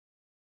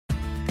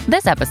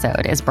This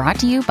episode is brought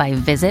to you by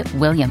Visit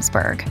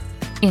Williamsburg.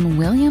 In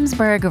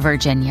Williamsburg,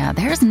 Virginia,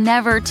 there's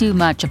never too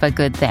much of a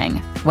good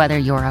thing. Whether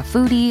you're a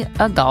foodie,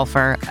 a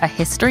golfer, a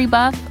history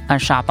buff, a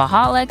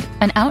shopaholic,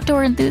 an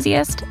outdoor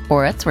enthusiast,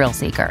 or a thrill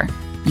seeker,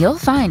 you'll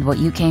find what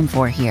you came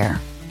for here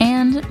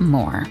and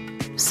more.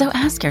 So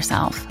ask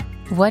yourself,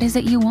 what is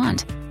it you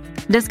want?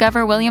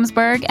 Discover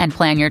Williamsburg and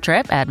plan your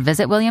trip at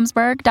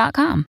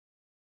visitwilliamsburg.com.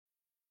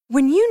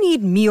 When you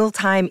need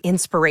mealtime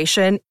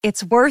inspiration,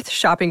 it's worth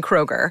shopping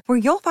Kroger, where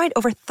you'll find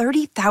over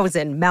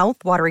 30,000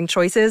 mouth-watering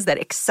choices that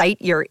excite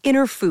your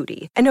inner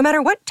foodie. And no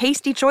matter what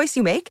tasty choice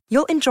you make,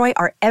 you'll enjoy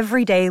our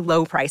everyday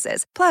low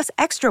prices, plus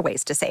extra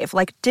ways to save,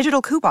 like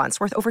digital coupons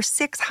worth over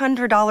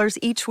 $600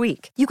 each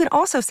week. You can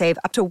also save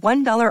up to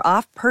 $1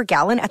 off per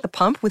gallon at the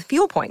pump with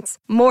fuel points.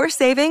 More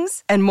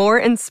savings and more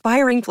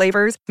inspiring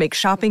flavors make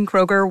shopping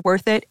Kroger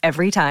worth it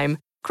every time.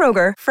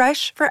 Kroger,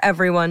 fresh for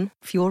everyone.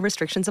 Fuel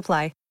restrictions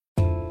apply.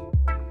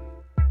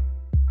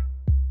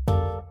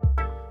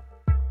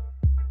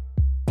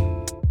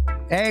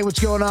 Hey, what's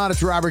going on?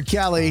 It's Robert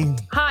Kelly.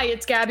 Hi,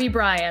 it's Gabby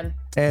Bryan.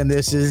 And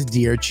this is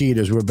Dear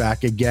Cheaters. We're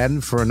back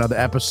again for another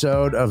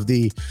episode of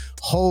the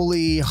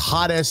holy,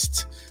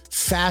 hottest,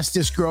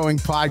 fastest growing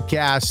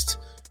podcast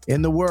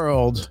in the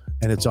world.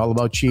 And it's all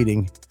about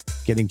cheating,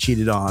 getting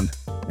cheated on,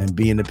 and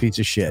being a piece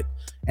of shit.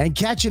 And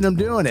catching them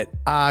doing it.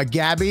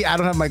 Gabby, I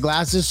don't have my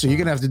glasses, so you're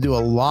going to have to do a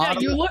lot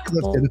of you look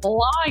lifting.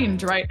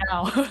 blind right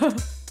now.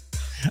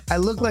 I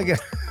look like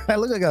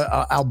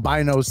a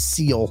albino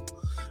seal.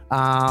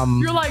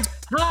 You're like,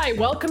 hi,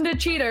 welcome to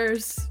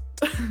Cheaters.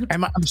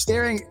 I'm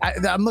staring.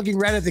 I'm looking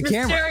right at the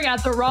camera. You're staring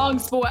at the wrong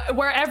spot.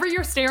 Wherever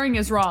you're staring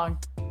is wrong.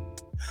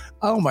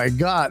 Oh my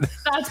God.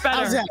 That's better.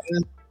 How's that?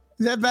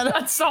 Is that better?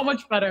 That's so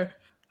much better.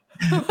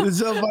 It's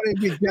so funny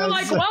because You're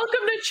like, welcome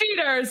to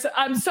Cheaters.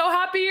 I'm so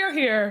happy you're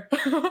here.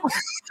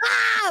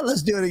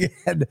 Let's do it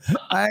again.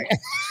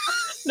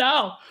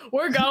 No,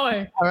 we're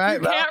going. All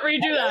right. You can't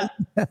redo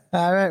that.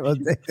 All right. We'll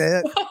take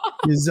that.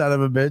 You son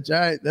of a bitch. All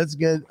right. That's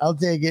good. I'll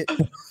take it.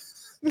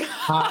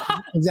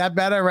 Is that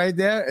better right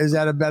there? Is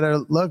that a better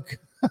look?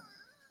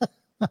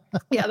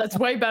 Yeah, that's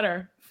way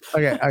better.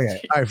 Okay. All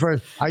right.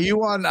 First, are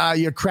you on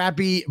your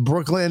crappy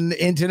Brooklyn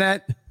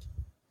internet?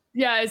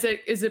 Yeah. Is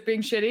it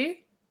being shitty?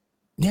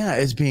 Yeah,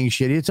 it's being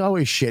shitty. It's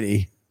always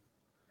shitty.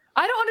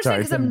 I don't understand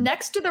because I'm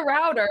next to the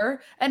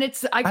router and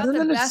I got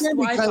the best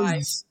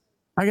Wi-Fi.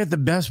 I got the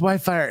best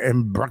Wi-Fi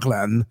in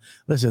Brooklyn.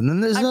 Listen,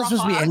 then there's not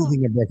supposed to be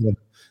anything in Brooklyn.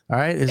 All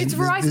right. It's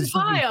Verizon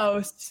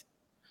Fios.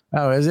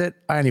 Oh, is it?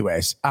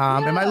 Anyways,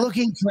 am I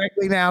looking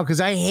correctly now?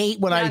 Because I hate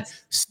when I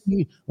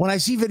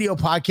see video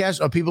podcasts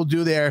or people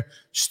do their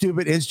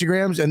stupid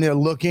Instagrams and they're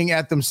looking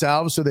at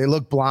themselves so they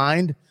look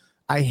blind.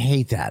 I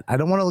hate that. I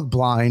don't want to look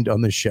blind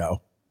on this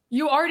show.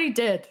 You already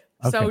did.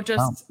 Okay. So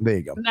just there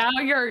you go.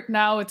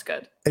 Now it's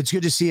good. It's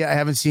good to see you. I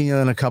haven't seen you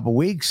in a couple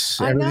weeks.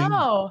 I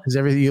know.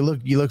 Because you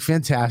look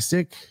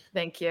fantastic.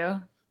 Thank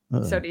you.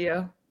 So do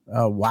you.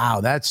 Oh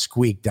wow, that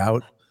squeaked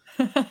out.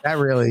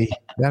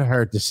 that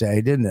hurt to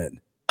say, didn't it?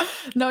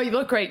 No, you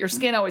look great. Your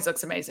skin always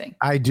looks amazing.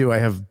 I do. I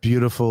have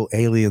beautiful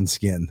alien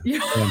skin.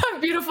 You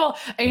have beautiful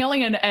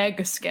alien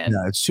egg skin.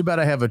 Yeah, it's too bad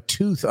I have a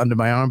tooth under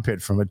my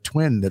armpit from a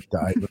twin that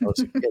died when I was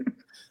a kid.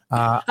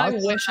 I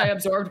wish I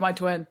absorbed my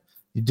twin.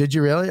 Did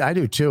you really? I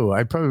do too.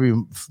 I'd probably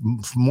be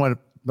from what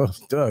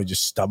I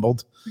just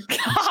stumbled.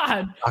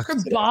 God,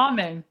 you're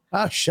bombing.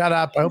 Oh, shut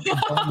up. I hope you're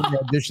bombing the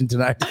audition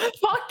tonight.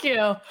 Fuck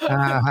you. Did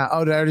I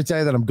already tell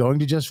you that I'm going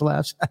to Just for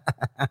Laughs?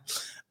 Shut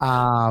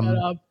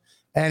up.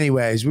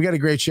 Anyways, we got a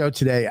great show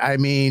today. I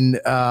mean,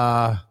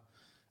 I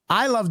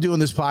love doing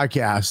this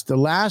podcast. The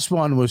last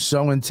one was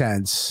so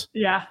intense.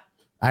 Yeah.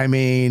 I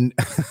mean,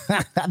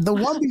 the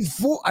one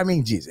before,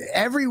 geez,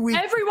 every week.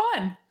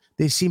 Everyone.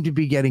 They seem to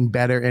be getting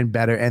better and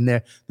better. And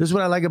this is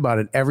what I like about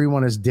it.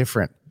 Everyone is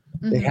different.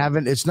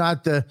 Mm-hmm. It's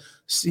not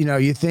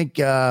you think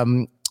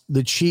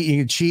the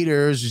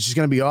cheaters, it's just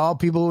going to be all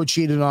people who are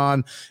cheated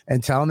on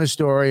and telling their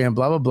story and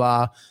blah, blah,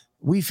 blah.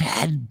 We've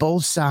had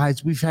both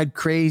sides. We've had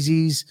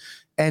crazies.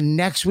 And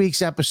next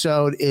week's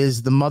episode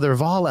is the mother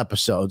of all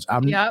episodes.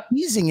 I'm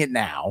teasing it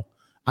now.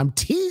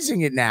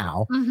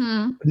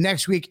 Mm-hmm.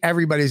 Next week,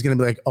 everybody's going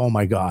to be like, oh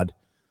my God,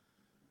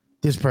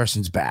 this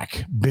person's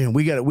back. Boom,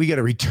 we got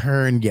a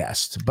return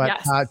guest. But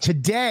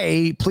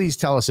today, please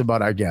tell us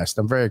about our guest.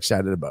 I'm very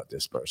excited about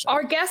this person.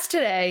 Our guest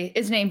today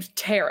is named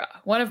Tara,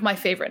 one of my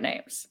favorite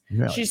names.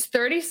 Really? She's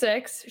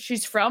 36.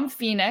 She's from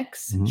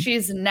Phoenix. Mm-hmm.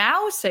 She's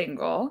now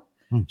single.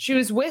 Mm. She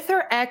was with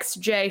her ex,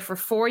 Jay, for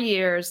 4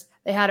 years.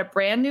 They had a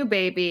brand new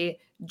baby.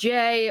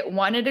 Jay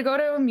wanted to go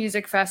to a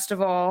music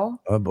festival.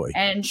 Oh, boy.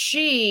 And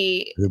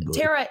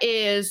Tara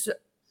is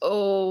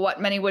what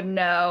many would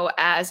know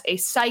as a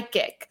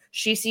psychic.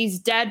 She sees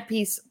dead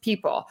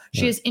people.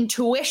 She has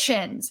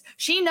intuitions.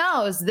 She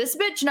knows. This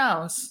bitch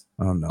knows.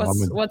 Oh, no.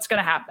 What's going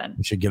to happen.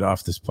 We should get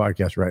off this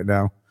podcast right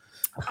now.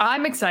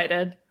 I'm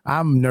excited.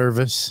 I'm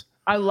nervous.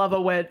 I love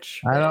a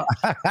witch. I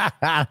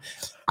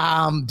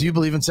don't. Do you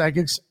believe in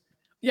psychics?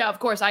 Yeah, of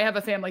course. I have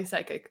a family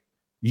psychic.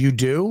 You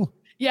do?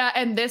 Yeah,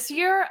 and this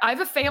year I have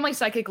a family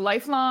psychic,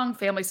 lifelong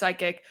family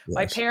psychic. Yes.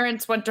 My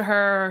parents went to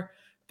her.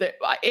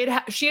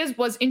 She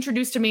was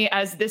introduced to me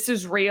as this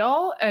is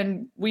real,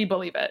 and we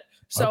believe it.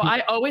 So I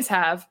always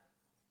have.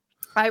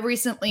 I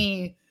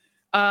recently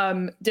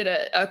did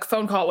a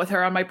phone call with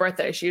her on my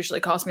birthday. She usually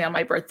calls me on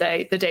my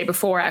birthday, the day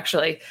before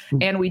actually,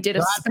 and we did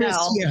a spell. Not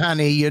this year,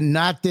 honey. You're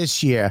not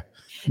this year.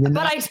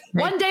 But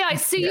one day I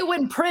see you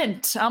in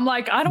print. I'm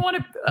like, I don't want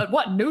to.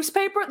 What,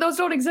 newspaper? Those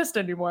don't exist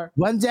anymore.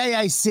 One day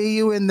I see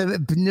you in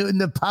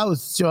the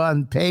post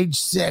on page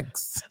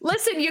 6.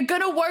 Listen, you're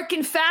gonna work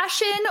in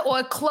fashion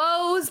or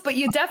clothes, but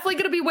you're definitely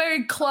gonna be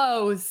wearing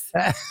clothes.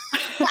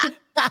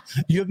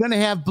 You're gonna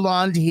have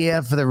blonde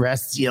hair for the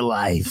rest of your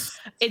life.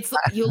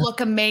 You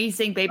look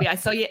amazing, baby. I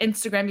saw your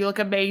Instagram. You look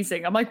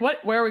amazing. I'm like,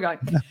 what? Where are we going?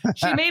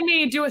 She made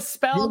me do a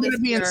spell this year. You're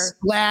gonna be in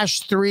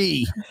Splash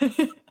 3.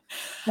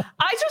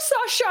 I just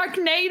saw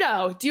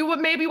Sharknado. Do you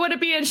maybe want to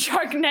be in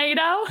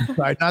Sharknado?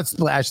 Sorry, not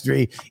Splash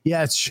 3.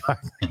 Yeah, it's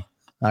Sharknado.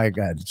 Oh,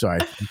 God, sorry.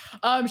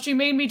 She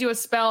made me do a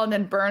spell and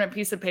then burn a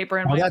piece of paper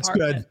in my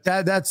apartment.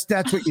 Good. That's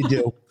what you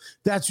do.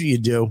 That's what you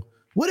do.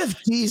 What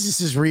if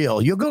Jesus is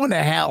real? You're going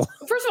to hell.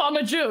 First of all, I'm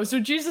a Jew, so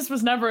Jesus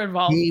was never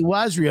involved. He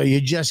was real. You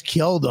just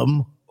killed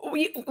him.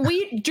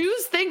 We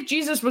Jews think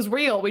Jesus was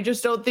real. We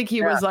just don't think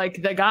he was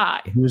like the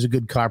guy. He was a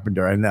good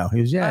carpenter. I know.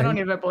 He was. Yeah. I don't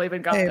even believe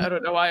in God. I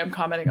don't know why I'm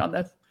commenting on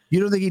this. You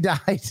don't think he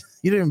died?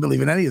 You don't even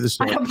believe in any of the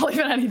stories. I don't believe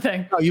in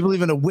anything. No, you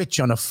believe in a witch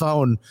on a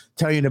phone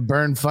telling you to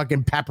burn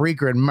fucking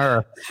paprika and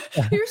myrrh.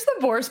 Here's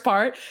the worst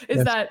part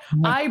is that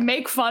I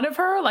make fun of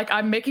her. Like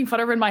I'm making fun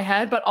of her in my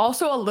head, but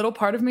also a little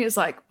part of me is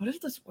like, what if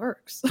this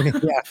works?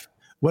 Yeah.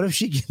 What if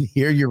she can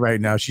hear you right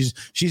now? She's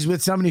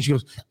with somebody. She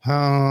goes,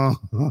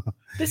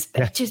 this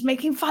bitch is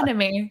making fun of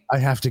me. I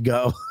have to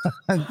go.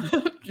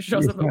 She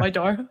shows up at my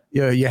door.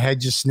 Yeah, your head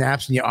just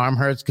snaps and your arm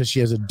hurts because she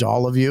has a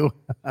doll of you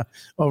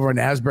over in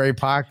Asbury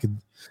Park.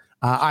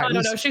 I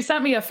don't know. She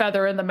sent me a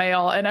feather in the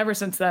mail, and ever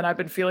since then, I've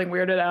been feeling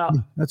weirded out.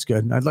 That's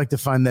good. I'd like to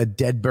find that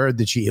dead bird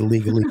that she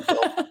illegally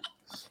killed.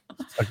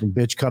 Fucking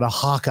bitch cut a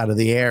hawk out of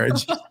the air.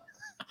 And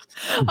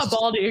a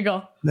bald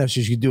eagle. No,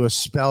 she should do a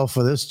spell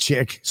for this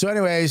chick. So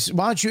anyways,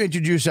 why don't you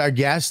introduce our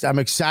guest? I'm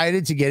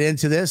excited to get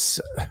into this.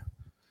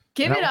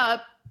 Give it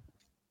up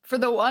for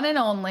the one and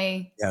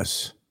only.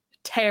 Yes.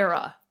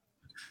 Tara.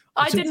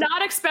 I did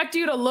not expect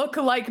you to look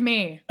like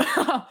me.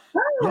 Well,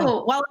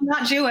 I'm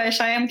not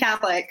Jewish. I am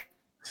Catholic.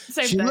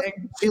 Same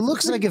thing. She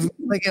looks like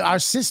our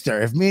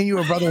sister. If me and you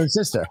were brother and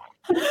sister.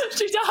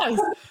 She does.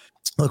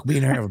 Look, me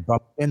and her have a bum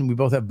chin. We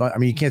both have bum. I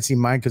mean, you can't see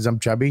mine because I'm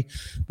chubby,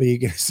 but you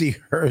can see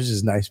hers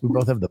is nice. We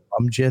both have the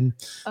bum chin.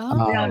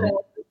 The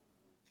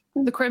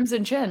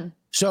crimson chin.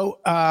 So,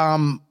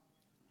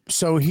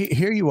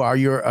 here you are.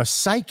 You're a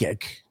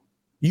psychic.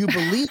 You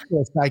believe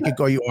you're a psychic,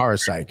 or you are a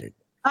psychic?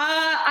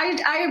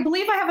 I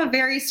believe I have a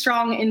very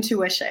strong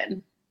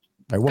intuition.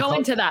 Right, Go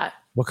into that.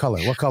 What color?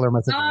 What color am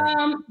I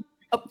thinking?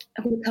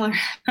 What color?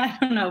 I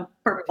don't know.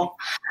 Purple.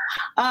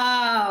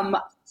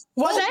 Was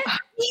it?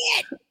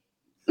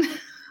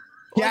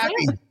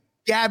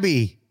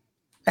 Gabby,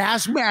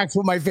 ask Max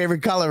what my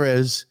favorite color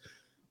is.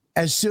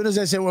 As soon as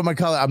I said what my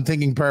color, I'm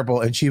thinking purple,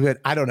 and she went,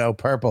 I don't know,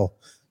 purple.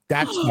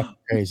 That's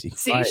crazy.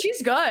 See, right.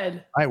 She's good.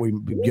 All right, we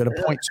get a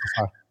point so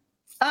far.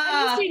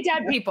 How do you see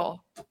dead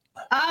people?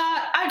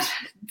 I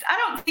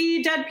don't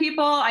see dead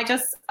people. I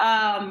just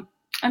I'm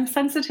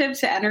sensitive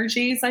to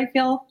energies, I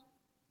feel.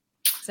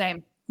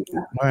 Same. Yeah,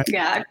 right.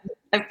 Yeah,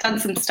 I've done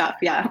some stuff.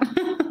 Yeah.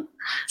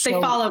 They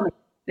follow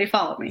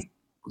me.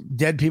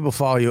 Dead people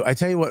follow you. I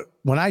tell you what,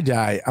 when I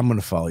die, I'm going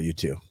to follow you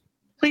too.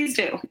 Please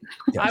do.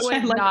 Yes. I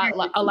would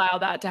not allow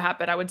that to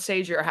happen. I would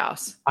sage your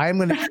house.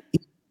 I'm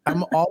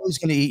always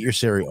going to eat your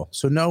cereal.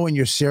 So no, when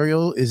your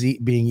cereal is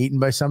being eaten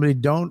by somebody,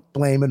 don't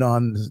blame it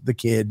on the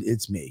kid.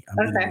 It's me.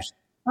 Okay.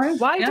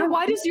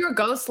 Why does your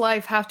ghost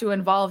life have to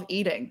involve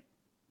eating?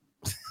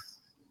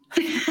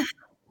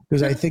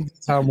 Because I think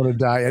that's how I'm going to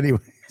die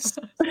anyways.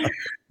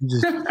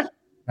 Just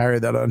carry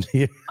that on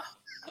here.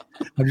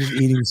 I'm just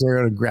eating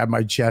cereal and grab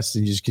my chest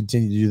and just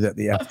continue to do that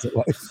in the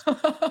afterlife.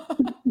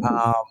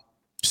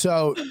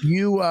 So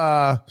you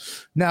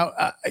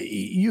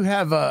you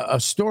have a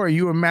story.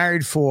 You were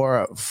married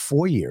for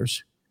 4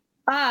 years.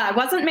 I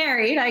wasn't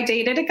married. I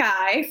dated a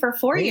guy for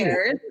 4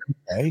 years.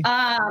 Okay. He's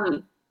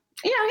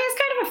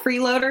kind of a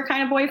freeloader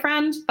kind of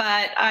boyfriend,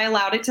 but I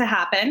allowed it to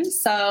happen.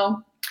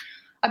 So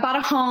I bought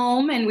a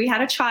home and we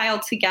had a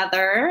child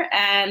together.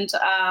 And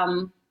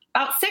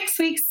about 6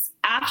 weeks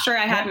after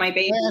I had my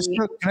baby.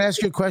 Can I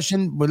ask you a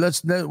question?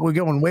 We're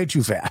going way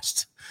too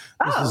fast.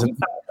 This is an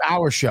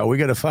hour show. We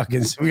gotta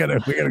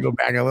go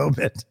back a little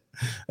bit.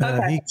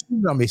 Okay. He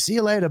cheated on me. See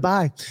you later.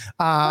 Bye.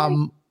 I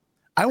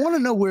want to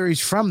know where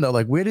he's from though.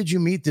 Like, where did you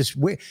meet this?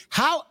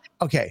 How?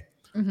 Okay.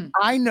 Mm-hmm.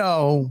 I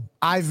know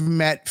I've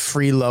met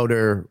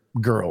freeloader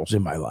girls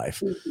in my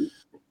life,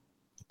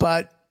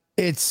 but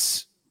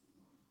it's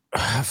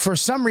for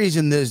some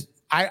reason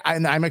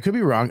I could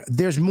be wrong.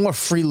 There's more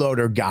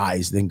freeloader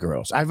guys than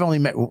girls. I've only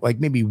met like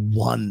maybe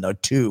 1 or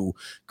 2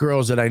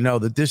 girls that I know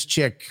that this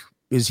chick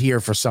is here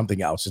for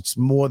something else. It's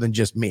more than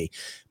just me.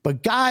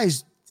 But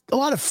guys, a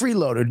lot of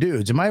freeloader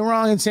dudes. Am I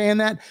wrong in saying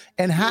that?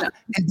 And how?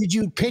 And did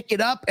you pick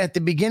it up at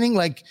the beginning?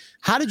 Like,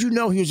 how did you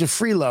know he was a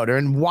freeloader,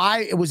 and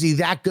why was he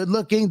that good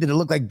looking? Did it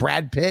look like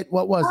Brad Pitt?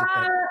 What was it?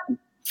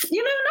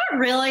 Not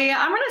really.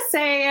 I'm gonna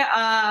say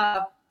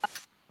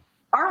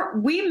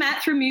we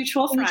met through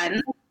mutual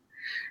friends.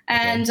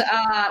 And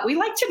we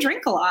like to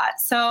drink a lot.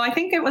 So I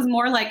think it was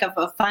more like of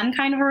a fun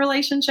kind of a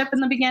relationship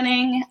in the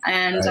beginning.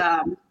 And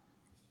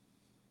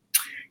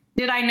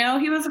did I know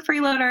he was a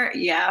freeloader?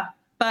 Yeah.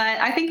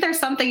 But I think there's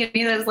something in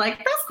me that's like,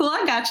 that's cool.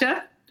 I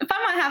gotcha. If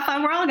I'm going to have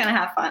fun, we're all going to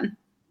have fun.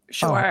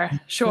 Sure.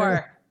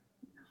 Yeah.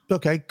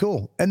 Okay,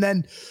 cool. And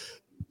then,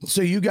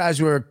 so you guys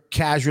were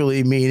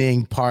casually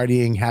meeting,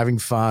 partying, having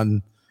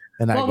fun.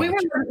 And we were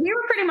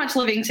pretty much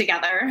living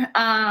together.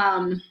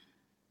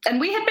 And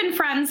we had been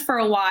friends for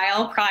a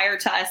while prior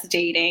to us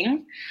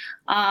dating.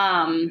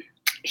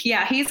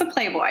 He's a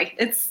playboy.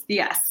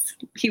 Yes,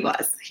 he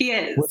was. He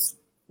is.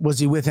 Was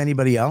he with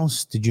anybody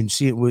else? Did you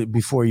see it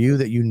before you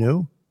that you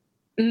knew?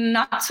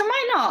 Not to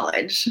my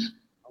knowledge.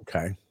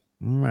 Okay.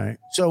 All right.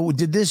 So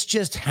did this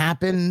just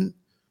happen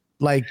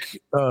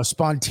like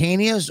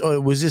spontaneous,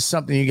 or was this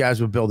something you guys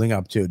were building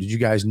up to? Did you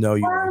guys know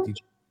you liked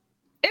each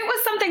other? It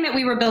was something that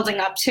we were building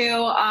up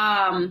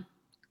to.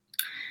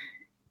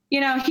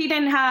 He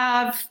didn't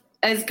have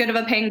as good of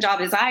a paying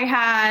job as I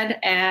had.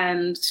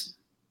 And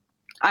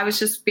I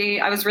was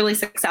really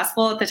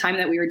successful at the time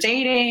that we were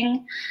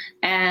dating.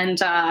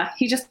 And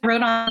he just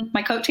rode on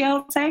my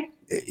coattails, say.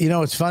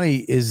 What's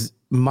funny is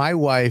my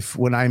wife,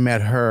 when I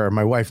met her,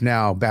 my wife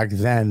now, back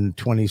then,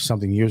 20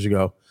 something years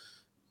ago,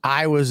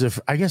 I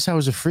guess I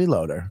was a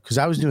freeloader because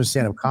I was doing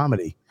stand-up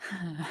comedy.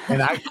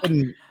 And I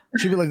couldn't,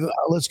 she'd be like,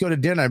 let's go to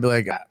dinner. I'd be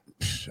like,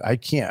 I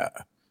can't.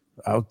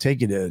 I'll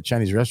take you to a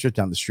Chinese restaurant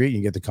down the street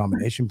and get the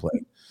combination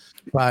plate.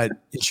 But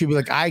she'd be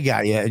like, I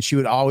got you. And she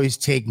would always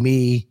take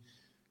me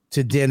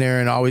to dinner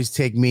and always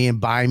take me and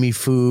buy me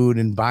food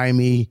and buy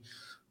me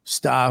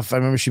stuff. I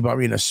remember she bought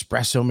me an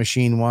espresso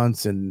machine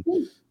once, and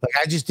like,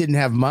 I just didn't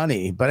have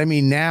money. But I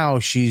mean, now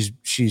she's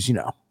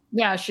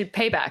Yeah, she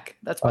payback.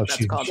 That's what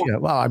that's called.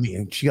 Well, I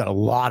mean, she got a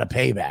lot of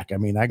payback. I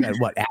mean, I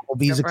got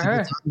Applebee's a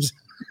couple times.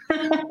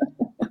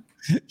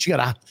 She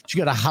got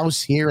a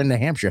house here in New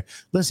Hampshire.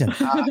 Listen,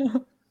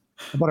 I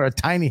bought her a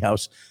tiny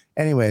house.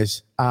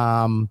 Anyways,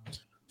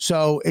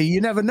 so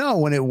you never know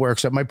when it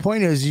works out. My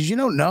point is you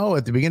don't know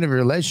at the beginning of a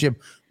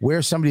relationship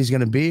where somebody's going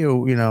to be,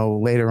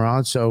 later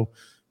on. So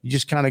you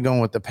just kind of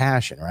going with the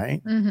passion,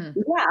 right? Mm-hmm.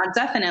 Yeah,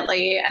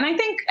 definitely. And I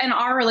think in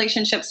our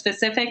relationship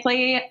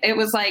specifically, it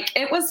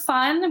was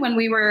fun when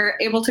we were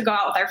able to go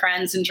out with our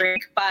friends and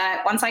drink.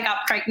 But once I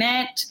got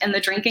pregnant and the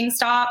drinking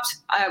stopped,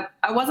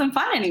 I wasn't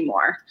fun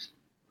anymore.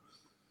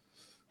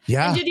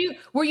 Yeah. And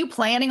were you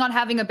planning on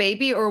having a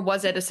baby, or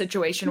was it a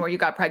situation where you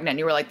got pregnant and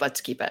you were like,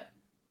 let's keep it?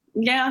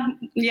 Yeah.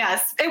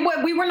 Yes.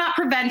 We were not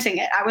preventing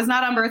it. I was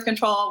not on birth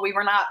control. We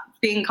were not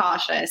being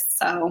cautious.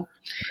 So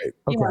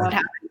you know what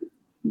happens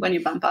when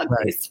you bump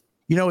uglies.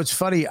 Right. It's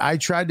funny. I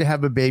tried to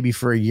have a baby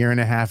for 1.5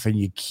 years and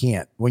you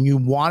can't. When you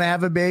want to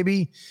have a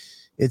baby,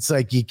 it's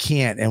like you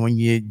can't. And when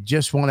you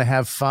just want to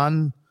have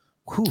fun,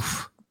 whew.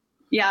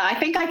 Yeah, I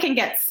think I can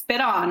get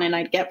spit on and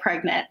I'd get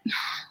pregnant.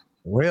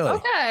 Really?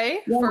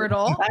 Okay. Yeah.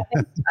 Fertile.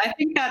 I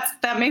think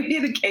that may be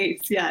the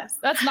case. Yes.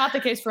 That's not the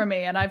case for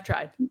me, and I've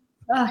tried.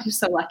 Oh, you're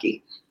so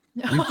lucky.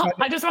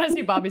 I just want to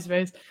see Bobby's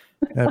face.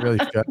 That really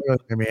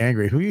made me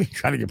angry. Who are you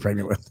trying to get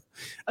pregnant with?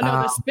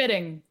 No, the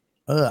spitting.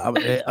 I'm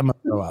gonna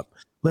throw up.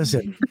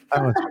 Listen,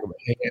 I want to talk about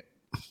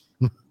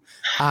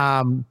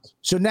it.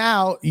 So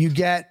now you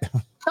get.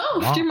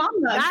 Oh, your mom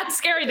does. That's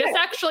scary. This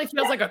actually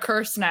feels like a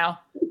curse now.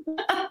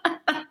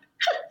 I'm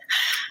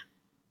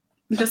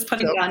just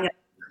putting it on you.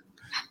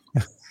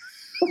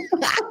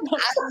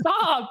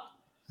 Stop.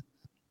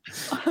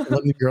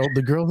 Look,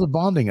 the girls are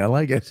bonding. I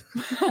like it.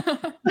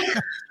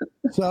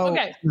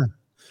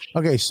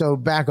 Okay. So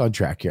back on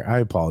track here. I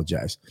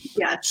apologize.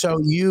 Yeah. So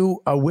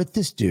you are with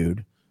this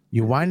dude.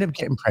 You wind up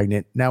getting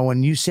pregnant. Now,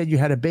 when you said you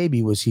had a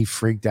baby, was he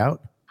freaked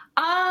out?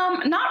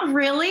 Not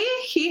really.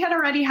 He had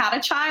already had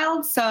a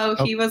child, so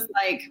he was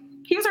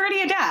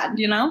already a dad.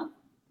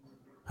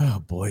 Oh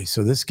boy!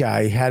 So this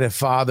guy had a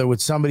father with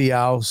somebody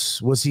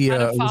else. Was he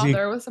had a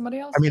father with somebody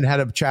else? I mean, had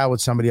a child with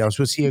somebody else.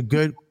 Was he a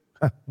good?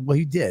 Well,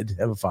 he did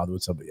have a father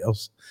with somebody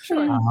else.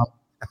 Sure.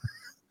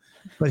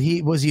 But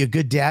was he a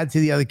good dad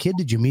to the other kid?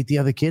 Did you meet the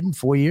other kid in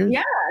 4 years?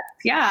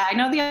 Yeah. I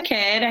know the other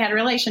kid. I had a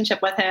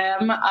relationship with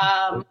him.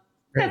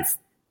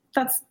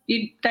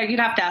 You'd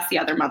have to ask the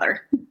other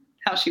mother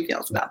how she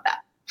feels about that.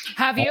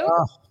 Have you?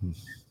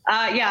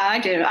 Yeah, I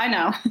do. I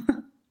know.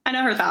 I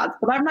know her thoughts,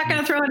 but I'm not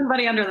going to throw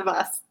anybody under the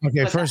bus.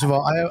 Okay, first of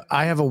all,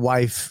 I have a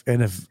wife,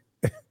 and if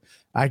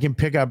I can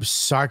pick up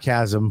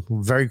sarcasm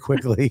very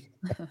quickly.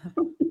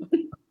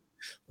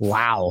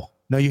 Wow.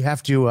 No, you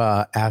have to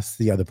ask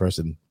the other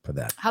person for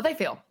that. How they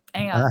feel.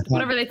 And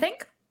whatever they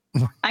think.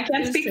 I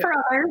can't speak for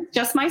others,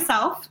 just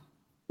myself.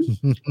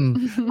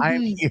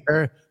 I'm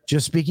here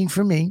just speaking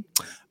for me.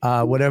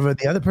 Whatever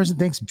the other person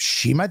thinks,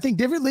 she might think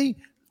differently.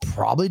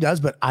 Probably does,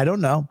 but I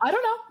don't know.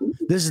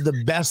 This is the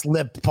best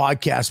lip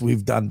podcast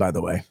we've done, by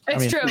the way.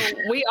 It's true.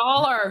 We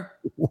all are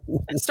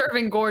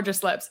serving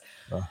gorgeous lips.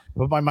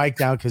 Put my mic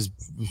down because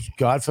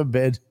God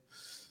forbid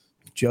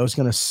Joe's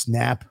going to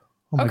snap.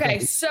 Oh okay,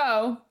 God.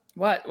 So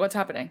what's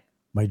happening?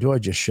 My door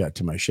just shut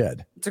to my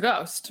shed. It's a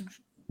ghost.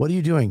 What are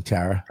you doing,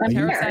 Tara?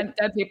 Dead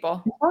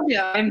people. I told you,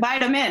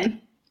 invite them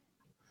in.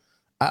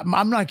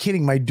 I'm not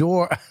kidding. My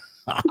door.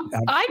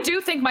 I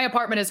do think my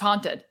apartment is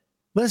haunted.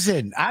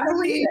 Listen, I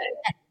don't need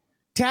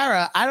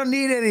Tara. I don't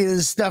need any of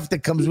this stuff that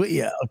comes with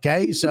you.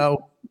 Okay,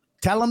 so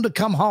tell them to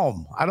come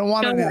home. I don't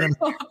want any of them.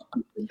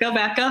 Go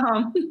back. Go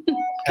home.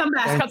 Come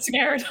back. I got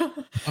scared.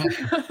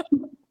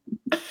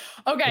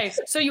 Okay,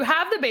 so you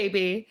have the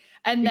baby,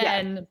 and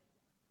then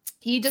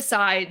he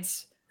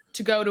decides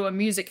to go to a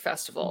music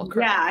festival.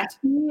 Correct?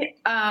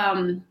 Yeah.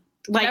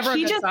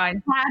 He just had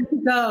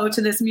to go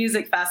to this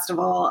music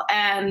festival,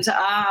 and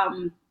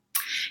there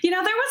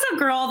was a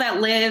girl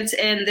that lived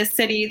in the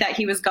city that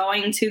he was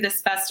going to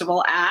this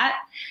festival at,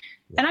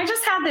 and I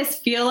just had this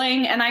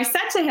feeling, and I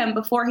said to him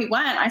before he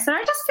went, I said,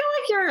 I just feel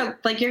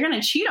like you're going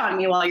to cheat on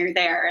me while you're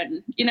there,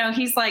 and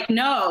he's like,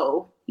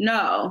 no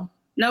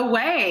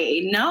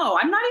way, no,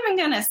 I'm not even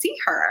going to see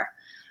her.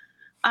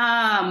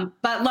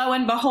 But lo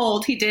and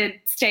behold, he did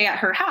stay at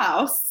her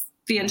house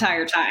the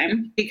entire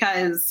time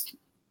because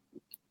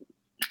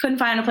couldn't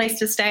find a place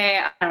to stay.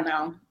 I don't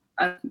know,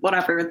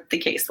 whatever the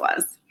case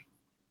was.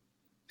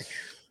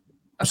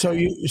 So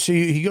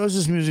he goes to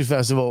this music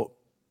festival,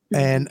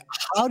 and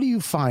how do you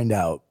find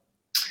out?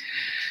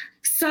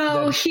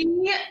 So he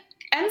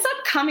ends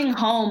up coming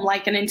home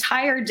like an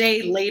entire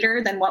day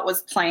later than what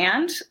was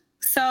planned.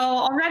 So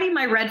already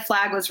my red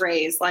flag was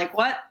raised. Like,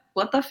 what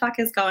the fuck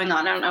is going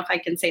on? I don't know if I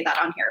can say that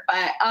on here,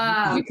 but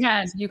you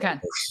can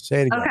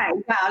say it again. Okay,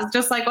 yeah, I was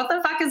just like, what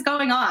the fuck is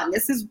going on?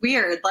 This is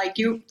weird. Like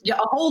a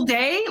whole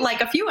day,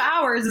 like a few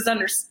hours is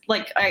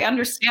I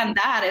understand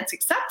that it's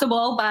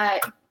acceptable,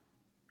 but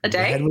a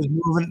day.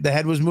 The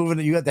head was moving.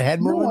 You got the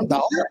head moving. The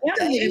whole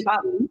day.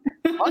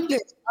 One day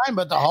time,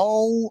 but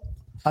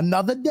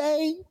another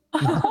day. A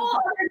whole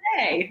other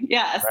day.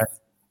 Yes. Right.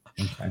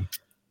 Okay.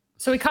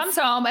 So he comes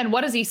home, and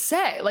what does he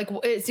say? Like,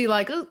 is he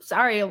like, "Oh,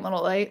 sorry, a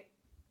little late"?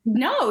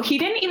 No, he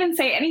didn't even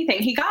say anything.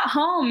 He got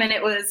home, and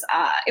it was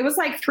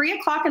like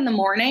 3:00 in the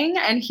morning,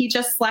 and he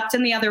just slept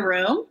in the other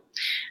room,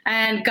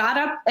 and got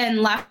up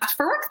and left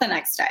for work the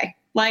next day.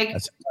 Like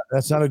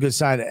that's not a good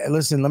sign.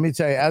 Listen, let me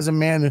tell you, as a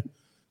man,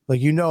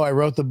 I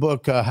wrote the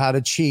book How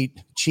to Cheat: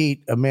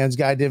 A Man's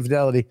Guide to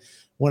Infidelity.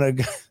 When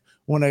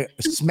it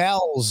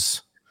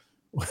smells.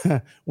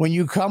 When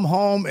you come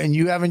home and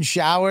you haven't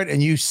showered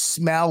and you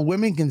smell,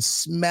 women can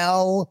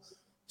smell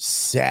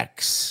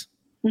sex.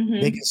 Mm-hmm.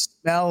 They can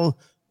smell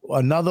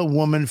another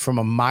woman from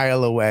a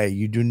mile away.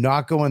 You do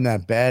not go in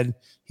that bed.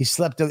 He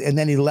slept and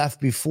then he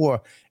left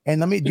before.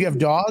 And do you have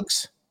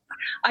dogs?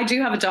 I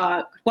do have a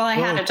dog. Well, I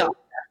had a dog.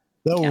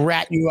 They'll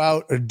rat you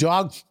out. A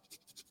dog,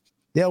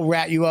 they'll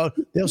rat you out.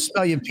 They'll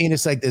smell your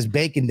penis like there's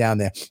bacon down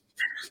there.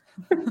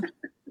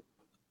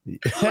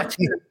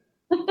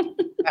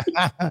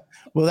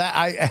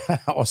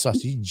 Well,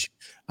 sausage.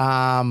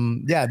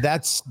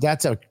 That's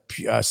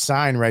a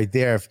sign right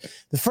there.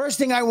 The first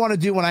thing I want to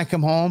do when I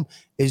come home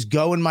is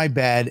go in my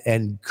bed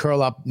and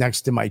curl up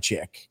next to my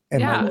chick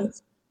and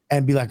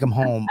be like, I'm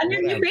home. And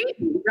your new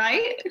baby,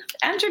 right?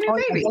 And your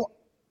new baby.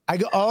 I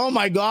go, oh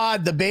my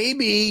God, the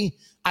baby.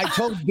 I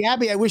told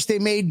Gabby I wish they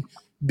made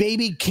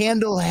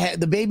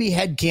the baby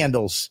head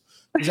candles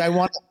because I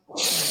want to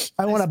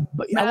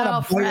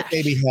burn a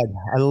baby head.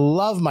 I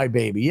love my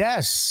baby.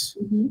 Yes.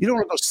 Mm-hmm. You don't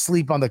want to go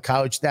sleep on the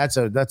couch. That's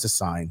a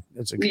sign.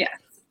 It's a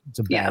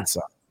bad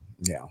sign.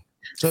 Yeah.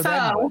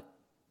 So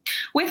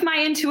with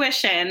my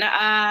intuition,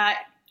 I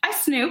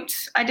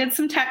snooped. I did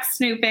some text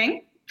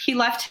snooping. He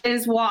left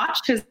his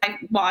watch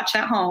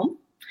at home.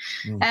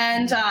 Mm-hmm.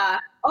 And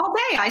all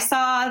day I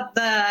saw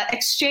the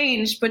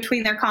exchange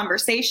between their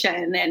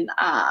conversation and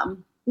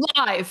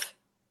live.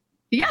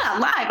 Yeah,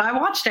 live. I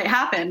watched it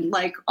happen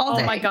all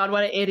day. Oh my God,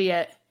 what an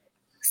idiot.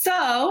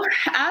 So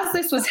as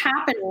this was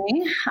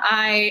happening,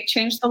 I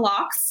changed the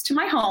locks to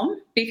my home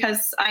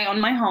because I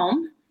own my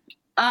home.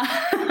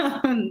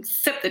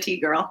 Sip the tea,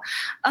 girl.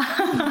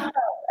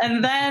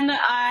 And then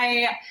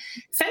I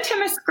sent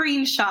him a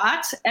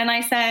screenshot and I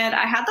said,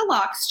 I had the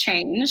locks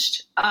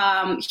changed.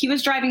 He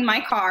was driving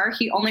my car.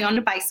 He only owned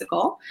a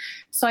bicycle.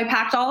 So I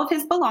packed all of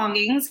his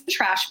belongings in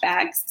trash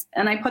bags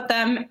and I put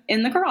them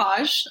in the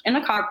garage in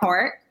a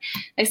carport.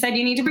 I said,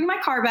 you need to bring my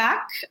car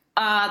back.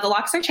 The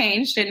locks are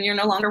changed and you're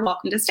no longer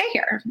welcome to stay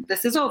here.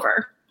 This is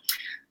over.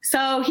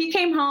 So he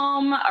came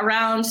home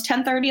around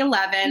 10:30,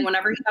 11,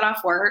 whenever he got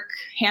off work,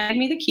 handed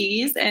me the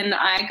keys, and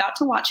I got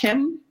to watch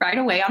him ride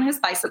away on his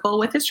bicycle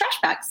with his trash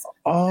bags.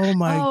 Oh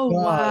my God.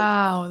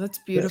 Wow. That's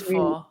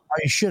beautiful.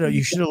 You should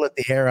have let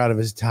the air out of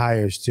his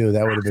tires too.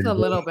 That would have been a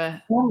little bit.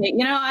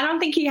 I don't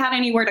think he had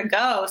anywhere to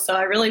go. So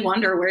I really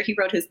wonder where he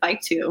rode his bike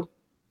to.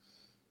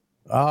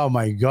 Oh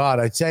my God.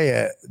 I tell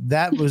you,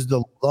 that was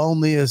the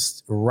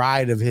loneliest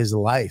ride of his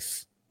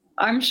life.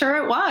 I'm sure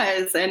it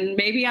was. And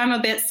maybe I'm a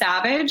bit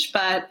savage,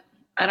 but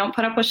I don't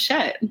put up with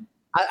shit.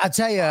 I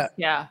tell you,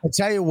 Yeah. I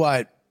tell you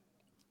what,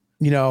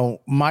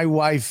 my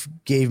wife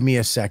gave me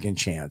a second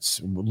chance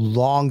a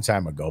long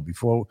time ago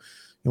before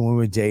when we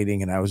were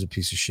dating and I was a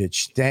piece of shit.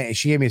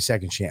 She gave me a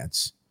second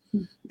chance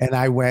and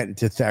I went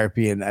to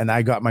therapy and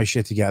I got my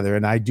shit together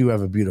and I do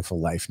have a beautiful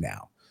life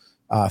now.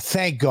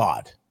 Thank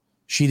God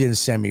she didn't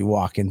send me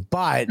walking,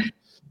 but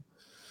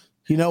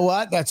you know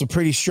what? That's a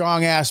pretty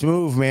strong ass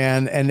move,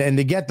 man. And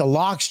to get the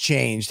locks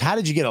changed, how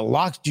did you get a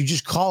lock? Did you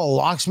just call a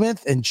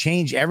locksmith and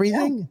change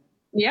everything?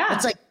 Yeah.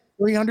 It's like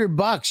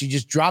 $300. You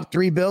just drop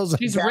 3 bills.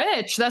 She's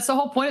rich. That's the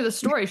whole point of the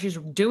story. She's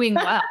doing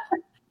well.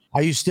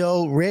 Are you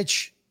still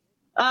rich?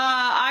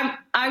 I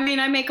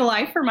make a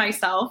life for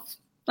myself.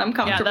 I'm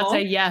comfortable. Yeah, that's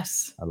a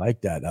yes. I like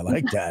that.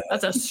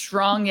 That's a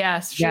strong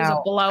yes. She's a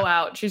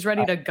blowout. She's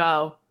ready to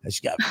go.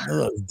 She got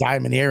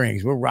diamond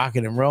earrings. We're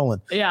rocking and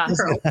rolling. Yeah.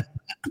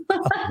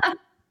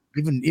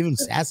 even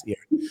sassier.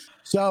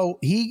 So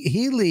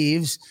he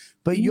leaves,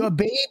 but your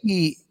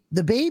baby,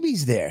 the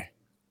baby's there.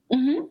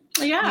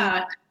 Mm-hmm.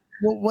 Yeah.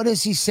 Well, what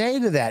does he say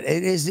to that?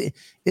 Is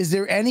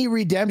there any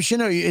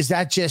redemption, or is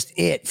that just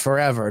it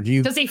forever?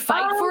 Does he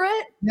fight for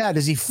it? Yeah.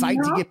 Does he fight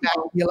to get back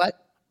to your life?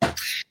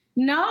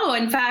 No,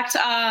 in fact,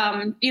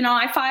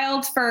 I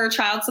filed for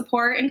child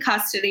support and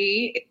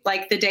custody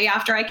like the day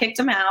after I kicked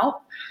him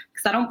out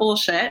because I don't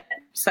bullshit,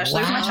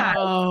 especially with my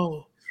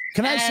child.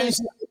 Can I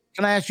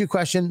ask you a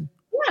question?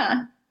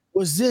 Yeah.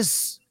 Was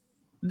this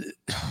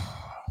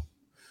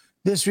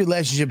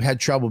relationship had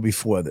trouble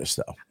before this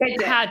though?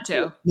 It had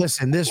to.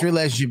 Listen, this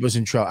relationship was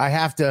in trouble. I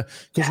have to,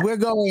 because we're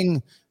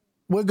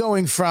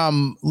going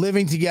from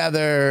living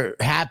together,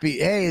 happy,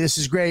 hey, this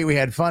is great, we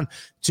had fun,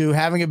 to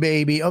having a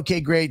baby,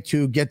 okay, great,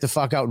 to get the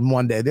fuck out in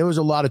one day. There was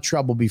a lot of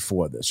trouble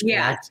before this.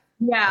 Correct?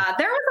 Yeah,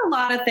 there was a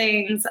lot of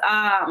things.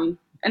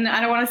 And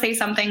I don't want to say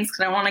some things because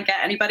I don't want to get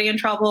anybody in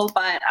trouble,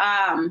 but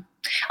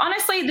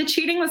honestly, the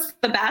cheating was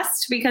the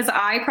best because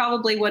I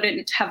probably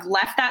wouldn't have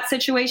left that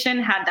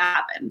situation had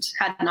that happened,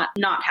 had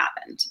not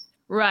happened.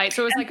 Right.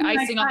 So it was like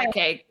icing on the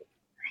cake.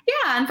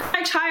 Yeah. And for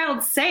my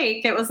child's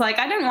sake, it was like,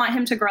 I didn't want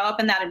him to grow up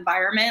in that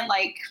environment.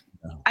 Like,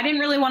 I didn't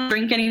really want to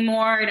drink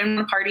anymore. I didn't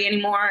want to party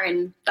anymore.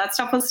 And that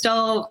stuff was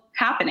still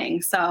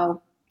happening.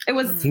 So it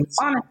was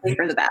honestly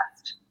for the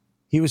best.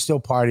 He was still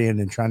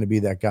partying and trying to be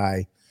that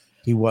guy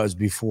he was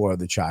before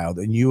the child.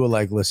 And you were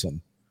like,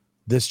 listen,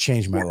 this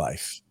changed my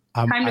life.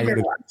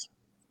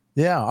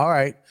 Yeah. All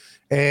right.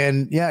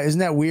 And yeah, isn't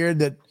that weird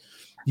that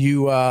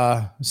you,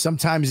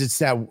 sometimes it's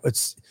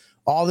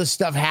all this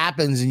stuff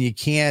happens and you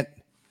can't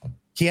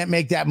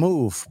make that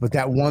move, but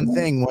that one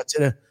thing,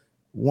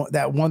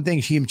 that one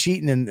thing, him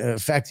cheating and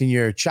affecting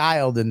your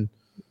child, and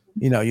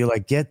you're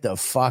like, get the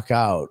fuck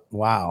out.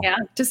 Wow. Yeah.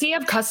 Does he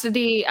have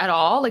custody at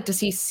all? Like, does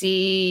he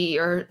see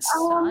your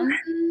son?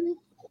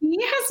 He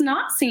has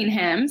not seen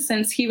him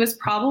since he was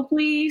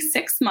probably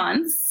 6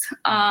 months.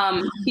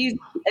 He's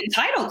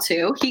entitled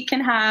to. He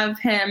can have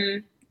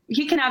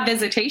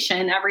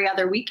visitation every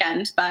other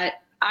weekend, but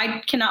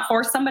I cannot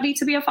force somebody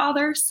to be a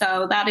father,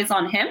 so that is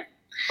on him.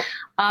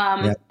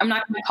 I'm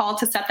not going to call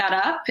to set that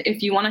up.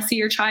 If you want to see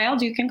your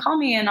child, you can call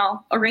me and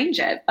I'll arrange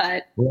it,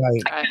 but I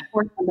can't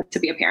force somebody to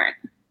be a parent.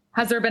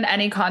 Has there been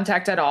any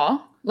contact at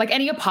all? Like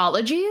any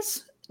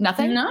apologies?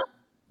 Nothing?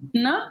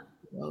 No.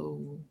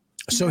 Whoa.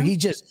 So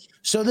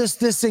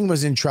this thing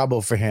was in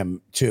trouble for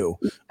him too.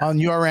 On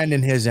your end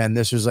and his end,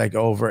 this was like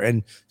over.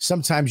 And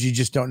sometimes you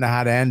just don't know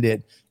how to end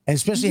it. And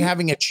especially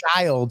having a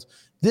child,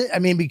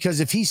 because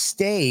if he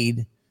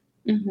stayed,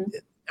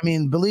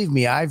 believe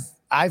me, I've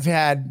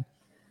had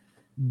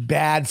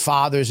bad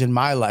fathers in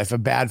my life, a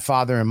bad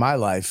father in my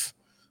life,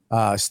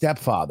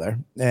 stepfather.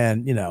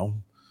 And,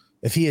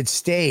 if he had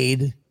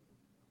stayed,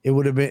 it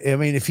would have been,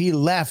 if he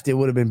left, it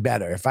would have been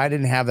better. If I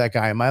didn't have that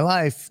guy in my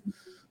life,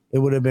 it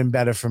would have been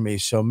better for me.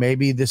 So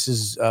maybe this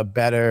is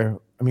better.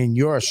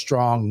 You're a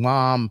strong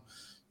mom.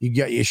 You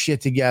got your shit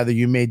together.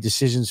 You made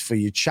decisions for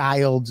your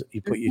child.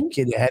 You put your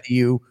kid ahead of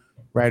you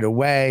right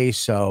away.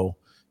 So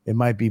it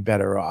might be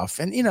better off.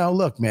 And,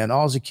 look, man,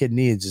 all a kid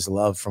needs is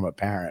love from a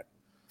parent.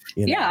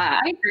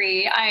 Yeah, I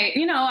agree.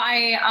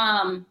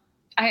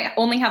 I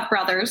only have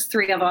brothers,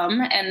 3 of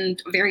them,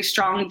 and a very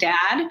strong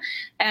dad.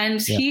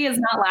 And he is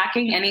not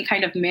lacking any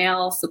kind of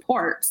male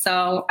support.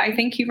 So I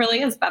think he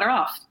really is better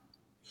off.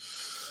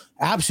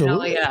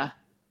 Absolutely. Hell yeah.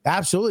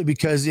 Absolutely.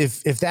 Because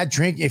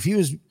if he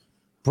was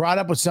brought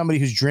up with somebody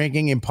who's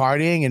drinking and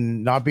partying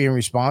and not being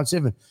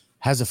responsive and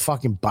has a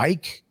fucking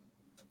bike,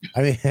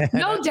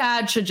 no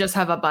dad should just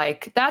have a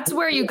bike. That's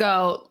where you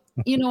go,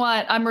 you know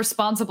what? I'm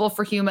responsible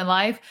for human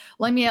life.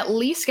 Let me at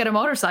least get a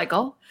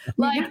motorcycle.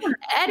 Like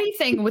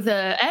anything with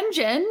an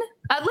engine,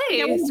 at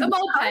least a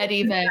moped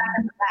even.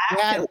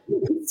 Dad,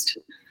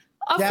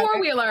 a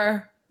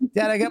four-wheeler.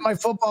 Dad, I got my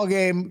football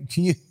game.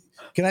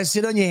 Can I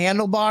sit on your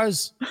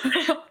handlebars?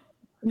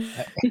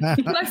 Can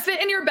I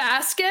fit in your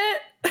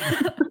basket?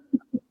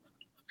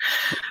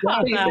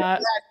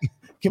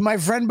 Can my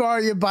friend borrow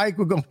your bike?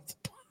 We're going.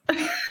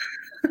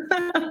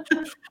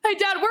 Hey,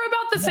 Dad, we're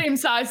about the same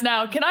size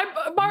now. Can I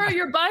borrow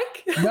your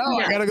bike? No,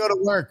 I gotta go to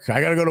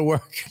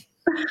work.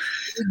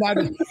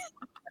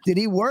 Did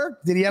he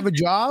work? Did he have a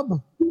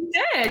job? He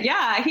did.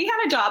 Yeah, he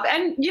had a job.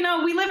 And, you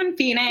know, we live in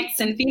Phoenix,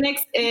 and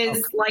Phoenix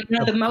is like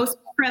one of the most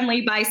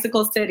friendly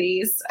bicycle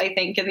cities, I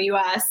think, in the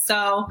U.S.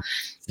 So,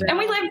 and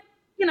we live,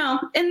 you know,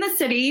 in the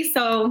city,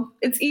 so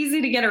it's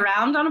easy to get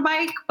around on a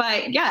bike.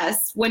 But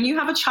yes, when you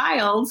have a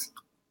child,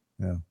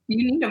 you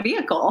need a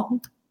vehicle,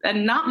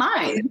 and not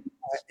mine.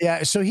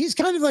 Yeah. So he's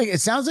kind of like,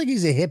 it sounds like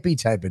he's a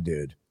hippie type of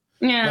dude.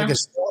 Yeah.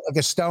 Like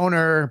a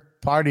stoner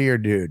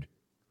partier dude.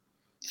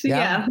 So,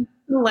 yeah.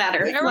 The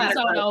latter.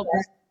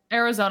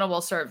 Arizona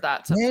will serve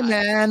that sometimes. Hey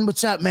man,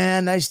 what's up,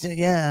 man? Nice to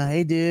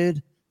hey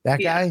dude. That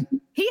guy.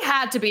 He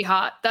had to be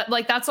hot.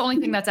 That's the only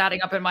thing that's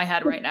adding up in my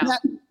head right now.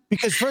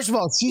 Because first of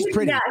all, she's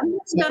pretty. Yeah, he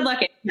was good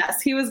looking.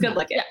 Yes, he was good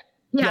looking.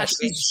 Yeah,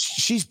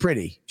 she's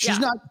pretty.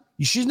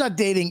 She's not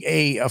dating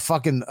a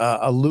fucking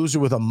a loser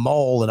with a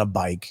mole and a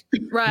bike.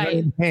 Right.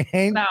 You know what I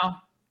mean? No.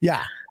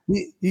 Yeah.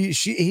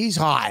 He's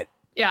hot.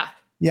 Yeah.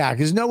 Yeah,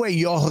 because no way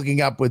you're hooking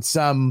up with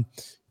some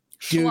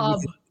dude.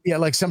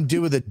 Like some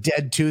dude with a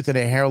dead tooth and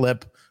a hair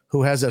lip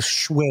who has a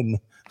Schwinn.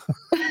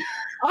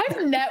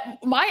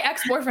 My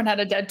ex-boyfriend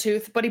had a dead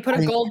tooth, but he put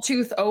a gold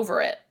tooth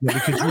over it. Yeah,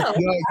 because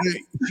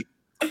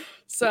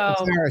so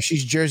Sarah,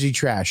 she's Jersey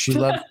trash. She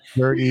loves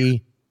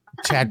dirty,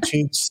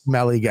 tattooed,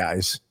 smelly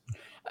guys.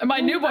 My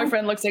new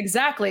boyfriend looks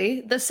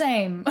exactly the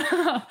same.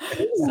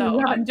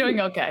 So I'm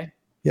doing okay.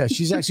 Yeah,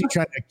 she's actually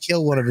trying to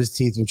kill one of his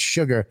teeth with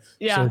sugar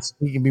so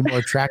he can be more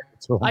attractive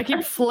to him. I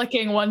keep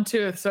flicking one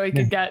tooth so he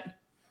could get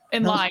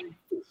in line,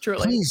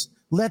 truly. Please,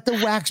 let the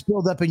wax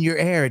build up in your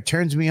hair. It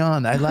turns me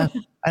on. I like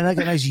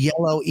a nice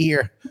yellow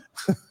ear.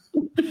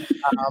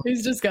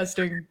 He's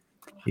disgusting.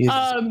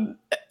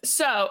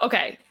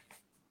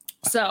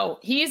 So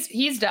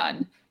he's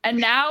done. And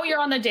now you're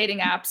on the dating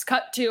apps.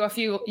 Cut to a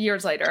few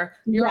years later.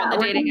 You're on the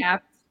dating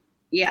app.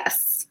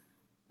 Yes.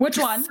 Which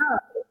one?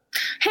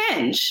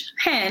 Hinge.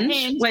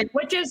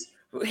 Which is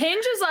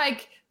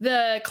like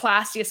the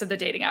classiest of the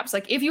dating apps.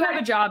 Like if you have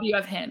a job, you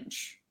have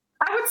Hinge.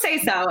 I would say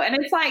so. And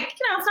it's like,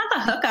 you know, it's not the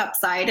hookup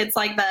site. It's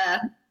like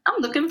I'm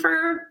looking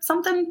for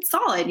something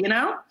solid, you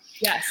know?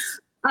 Yes.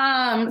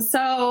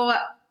 So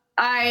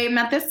I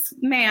met this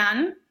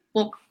man,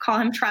 we'll call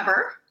him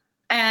Trevor.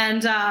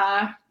 And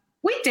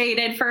we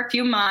dated for a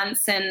few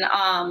months and,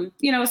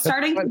 you know,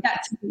 starting to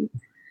get to.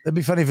 That'd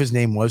be funny if his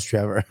name was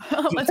Trevor.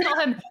 Let's call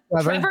him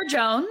Trevor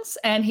Jones,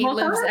 and he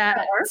lives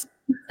at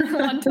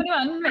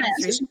 121 Main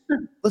Street.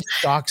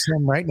 Let's dox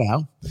him right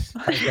now.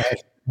 Okay.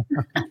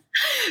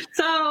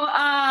 So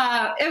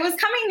it was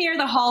coming near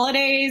the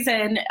holidays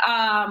and,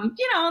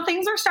 you know,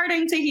 things were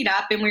starting to heat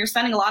up and we were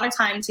spending a lot of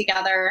time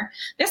together.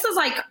 This was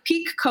like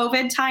peak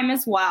COVID time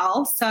as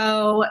well.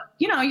 So,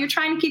 you know, you're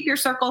trying to keep your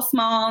circle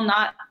small,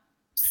 not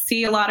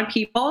see a lot of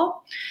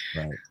people.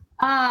 Right.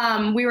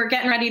 We were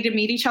getting ready to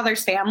meet each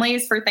other's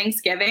families for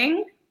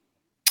Thanksgiving.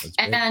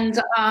 And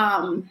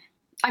I'm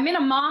in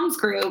a mom's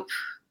group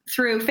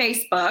through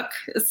Facebook.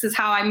 This is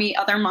how I meet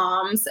other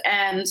moms.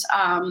 And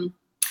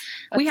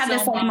we had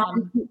this like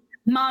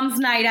mom's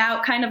night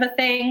out kind of a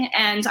thing.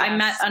 And I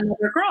met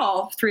another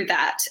girl through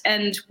that.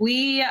 And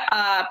we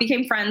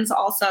became friends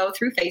also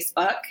through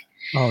Facebook.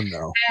 Oh,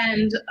 no.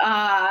 And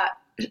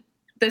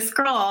this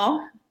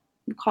girl,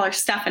 we'll call her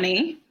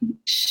Stephanie,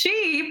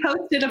 she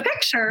posted a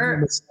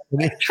picture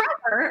of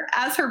Trevor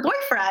as her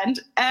boyfriend.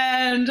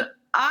 And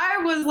I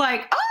was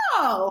like,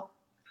 oh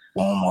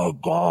my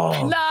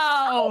God.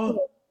 No,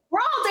 we're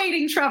all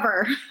dating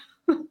Trevor.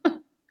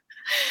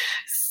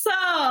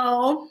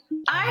 So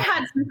I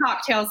had some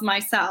cocktails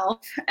myself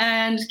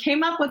and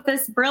came up with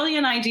this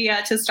brilliant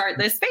idea to start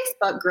this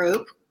Facebook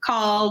group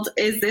called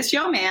Is This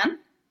Yo Man?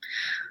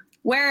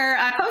 Where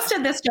I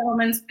posted this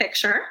gentleman's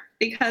picture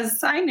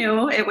because I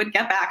knew it would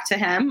get back to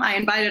him. I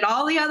invited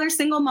all the other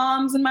single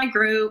moms in my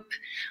group.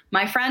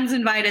 My friends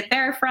invited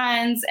their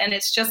friends, and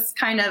it's just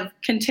kind of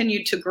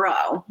continued to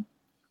grow.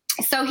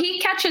 So he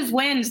catches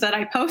wind that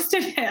I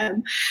posted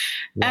him.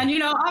 Yeah. And, you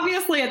know,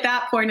 obviously at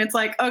that point, it's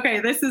like, okay,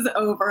 this is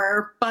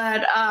over.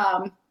 But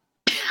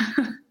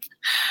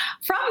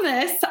from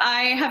this,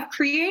 I have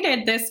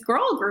created this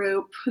girl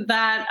group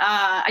that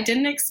I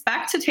didn't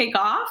expect to take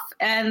off.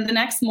 And the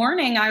next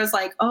morning I was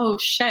like, oh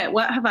shit,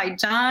 what have I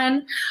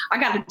done? I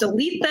got to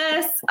delete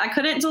this. I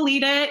couldn't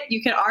delete it.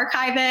 You could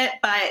archive it.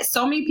 But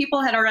so many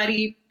people had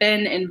already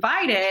been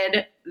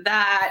invited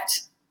that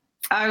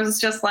I was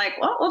just like,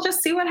 well, we'll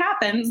just see what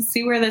happens,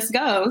 see where this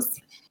goes.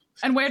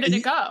 And where did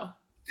it go?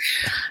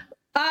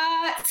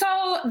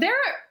 So there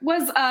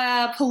was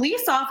a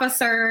police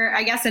officer,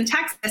 I guess, in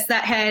Texas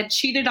that had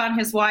cheated on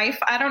his wife.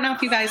 I don't know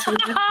if you guys heard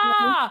this.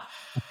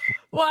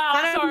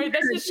 Wow, sorry.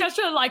 This is just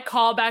a like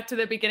call back to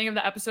the beginning of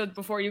the episode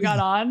before you got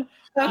on.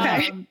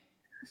 Okay.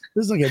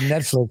 This is like a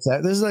Netflix.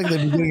 This is like the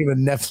beginning of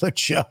a Netflix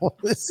show.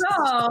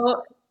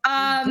 So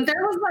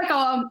there was like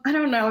I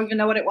don't even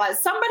know what it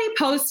was. Somebody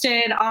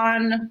posted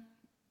on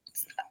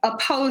a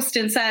post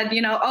and said,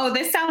 you know, oh,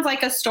 this sounds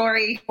like a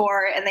story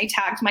and they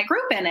tagged my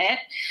group in it.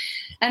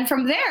 And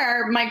from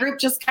there, my group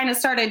just kind of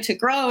started to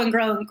grow and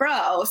grow and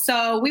grow.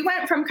 So we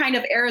went from kind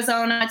of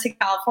Arizona to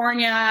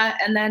California,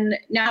 and then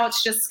now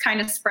it's just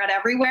kind of spread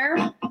everywhere.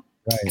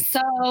 Right.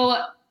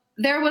 So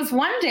there was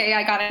one day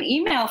I got an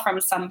email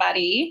from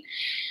somebody,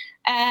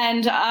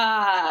 and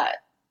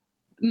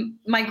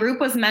my group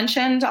was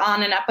mentioned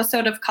on an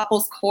episode of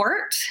Couples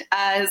Court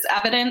as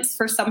evidence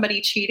for somebody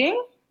cheating.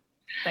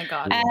 Thank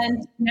God.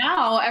 And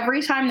now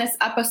every time this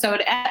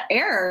episode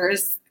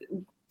airs,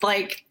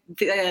 like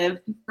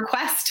the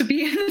requests to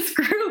be in this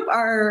group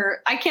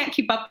I can't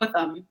keep up with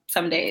them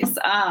some days.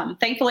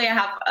 Thankfully, I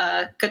have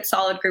a good,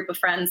 solid group of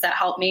friends that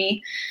help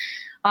me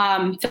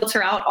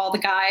filter out all the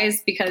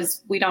guys,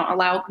 because we don't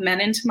allow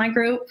men into my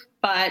group.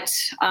 But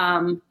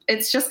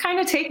it's just kind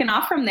of taken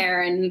off from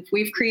there, and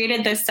we've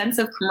created this sense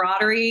of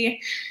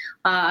camaraderie.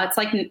 It's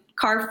like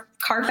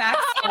Carfax.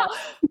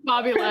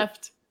 Bobby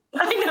left.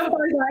 I know.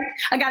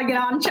 I gotta get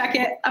on, check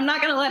it. I'm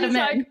not gonna let him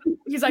in.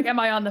 He's like, am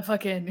I on the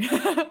fucking?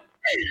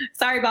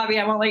 Sorry, Bobby,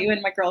 I won't let you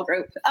in my girl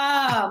group.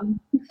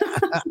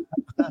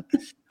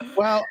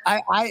 Well,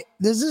 I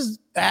this is,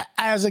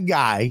 as a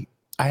guy,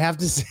 I have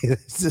to say,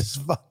 this is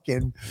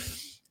fucking,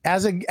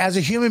 as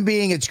a human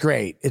being, it's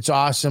great. It's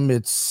awesome.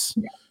 It's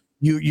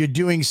you're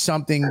doing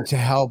something to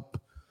help.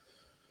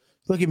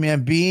 Look at,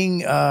 man,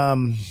 being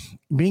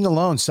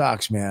alone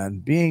sucks, man.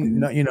 Being,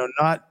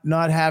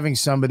 not having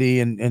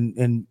somebody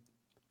and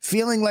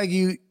feeling like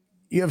you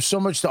have so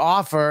much to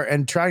offer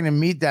and trying to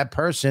meet that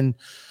person.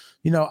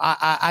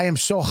 I am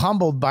so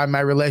humbled by my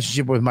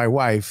relationship with my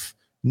wife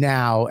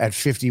now at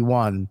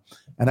 51.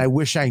 And I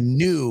wish I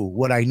knew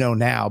what I know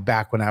now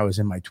back when I was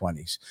in my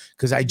 20s,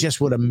 because I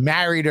just would have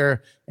married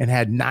her and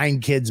had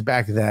 9 kids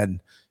back then.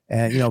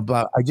 And,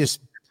 but I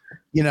just,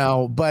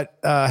 but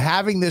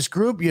having this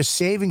group, you're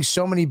saving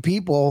so many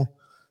people,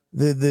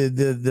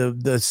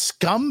 the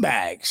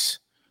scumbags,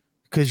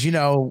 because,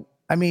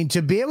 I mean,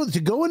 to be able to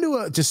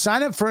go to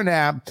sign up for an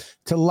app,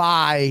 to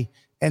lie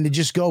and to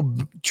just go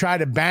try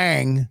to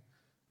bang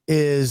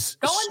is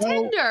go on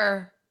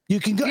Tinder. You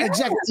can go,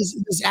 exactly.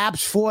 There's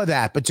apps for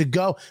that, but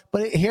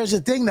here's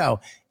the thing though.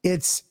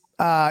 It's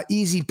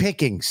easy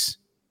pickings,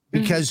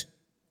 because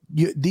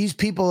these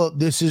people,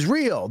 this is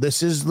real.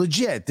 This is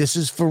legit. This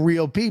is for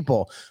real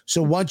people.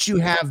 So once you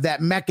have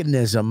that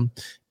mechanism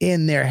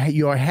in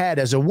your head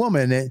as a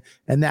woman,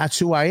 and that's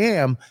who I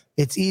am,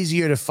 it's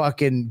easier to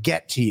fucking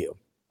get to you.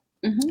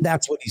 Mm-hmm.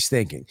 That's what he's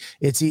thinking.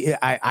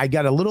 I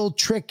got a little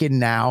trick in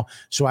now,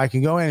 so I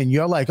can go in and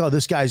you're like, oh,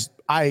 this guy's,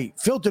 I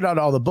filtered out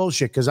all the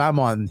bullshit because I'm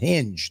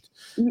unhinged.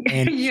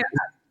 And yeah,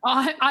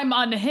 I'm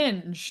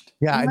unhinged.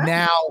 Yeah, right.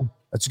 Now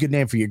that's a good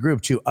name for your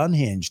group too,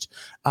 Unhinged.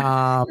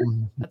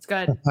 That's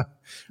good.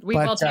 We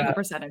will take a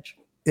percentage.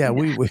 Yeah,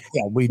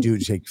 we do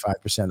take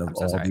 5% of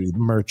all the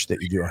merch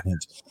that you do on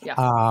Hinge.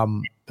 Yeah.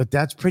 But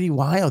that's pretty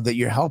wild that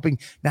you're helping.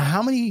 Now,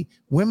 how many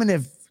women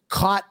have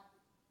caught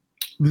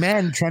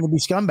men trying to be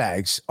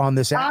scumbags on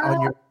this app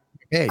on your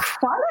page?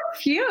 Quite a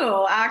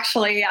few,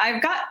 actually. I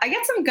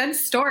get some good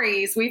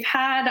stories. We've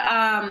had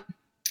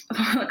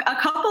a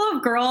couple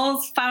of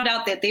girls found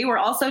out that they were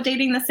also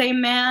dating the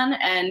same man,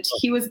 and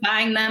he was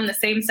buying them the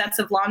same sets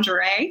of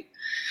lingerie.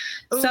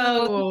 Ooh.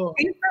 So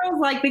these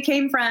girls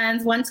became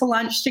friends, went to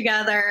lunch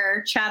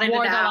together, chatted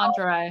wore it out,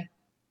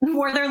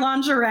 wore their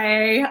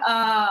lingerie,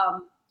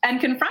 and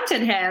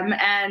confronted him.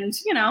 And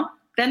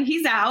then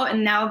he's out,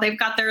 and now they've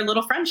got their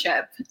little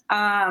friendship.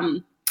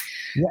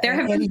 There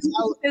have been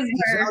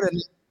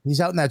he's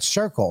out in that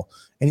circle,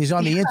 and he's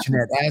on the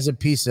internet as a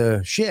piece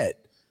of shit.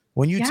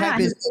 When you type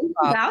his name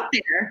up, out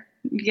there,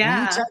 when you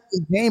type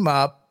his name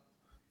up,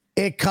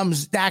 that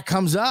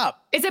comes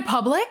up. Is it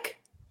public?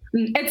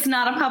 It's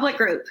not a public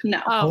group.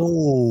 No.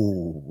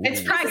 Oh.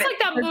 It's private. It's like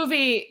that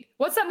movie.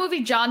 What's that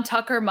movie? John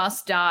Tucker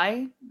Must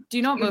Die. Do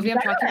you know what movie I'm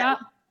talking about?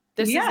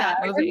 This is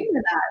that movie.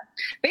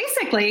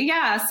 Basically,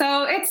 yeah.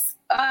 So it's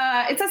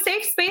a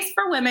safe space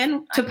for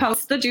women to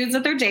post the dudes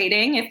that they're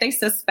dating if they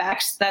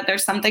suspect that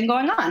there's something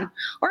going on,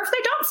 or if they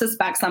don't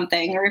suspect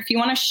something, or if you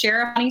want to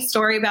share a funny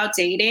story about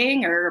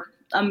dating or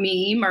a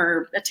meme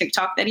or a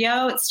TikTok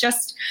video. It's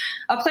just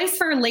a place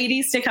for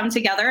ladies to come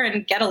together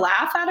and get a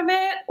laugh out of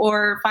it,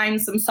 or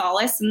find some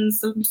solace and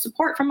some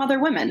support from other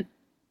women.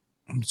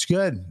 It's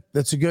good.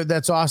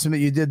 That's awesome that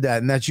you did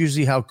that. And that's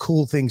usually how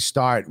cool things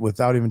start,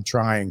 without even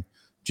trying.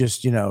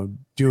 Just,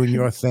 doing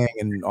your thing,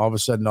 and all of a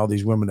sudden all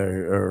these women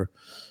are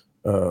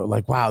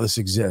like, wow, this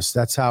exists.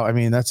 That's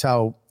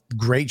how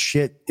great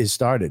shit is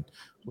started.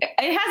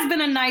 It has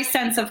been a nice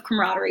sense of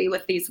camaraderie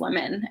with these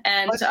women,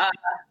 and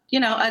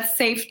a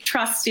safe,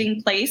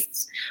 trusting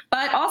place.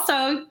 But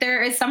also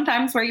there is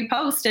sometimes where you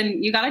post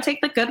and you got to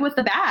take the good with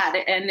the bad.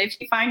 And if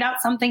you find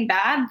out something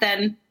bad,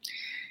 then,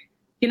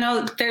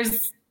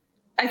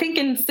 I think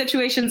in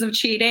situations of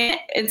cheating,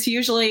 it's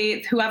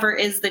usually whoever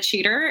is the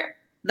cheater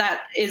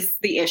that is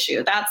the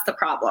issue. That's the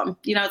problem.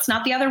 It's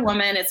not the other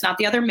woman. It's not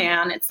the other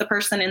man. It's the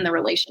person in the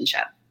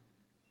relationship.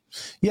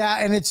 Yeah.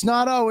 And it's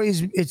not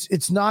always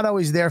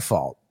their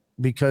fault,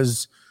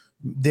 because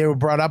they were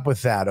brought up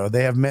with that, or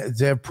they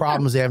have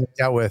problems they haven't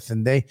dealt with.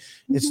 And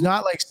it's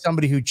not like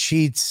somebody who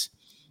cheats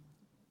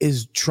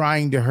is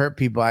trying to hurt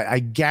people. I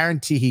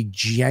guarantee he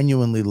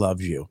genuinely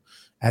loves you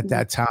at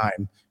that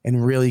time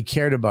and really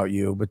cared about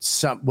you, but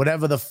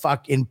whatever the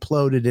fuck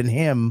imploded in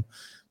him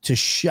to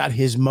shut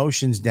his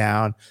emotions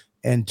down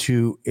and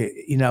to,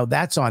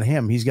 that's on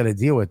him. He's got to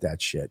deal with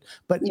that shit.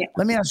 But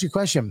let me ask you a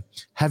question.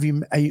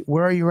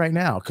 Where are you right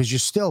now? Because you're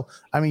still,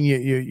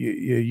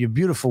 you're a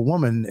beautiful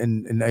woman.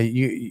 And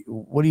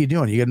what are you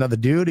doing? You got another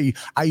dude?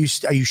 Are you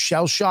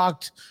shell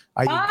shocked?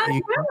 Yeah. I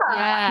think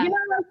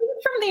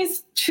from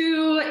these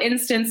 2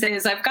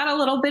 instances, I've got a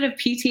little bit of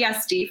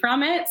PTSD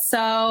from it.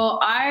 So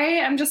I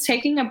am just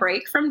taking a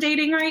break from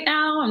dating right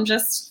now. I'm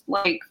just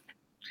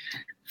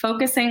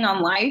focusing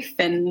on life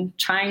and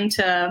trying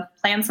to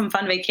plan some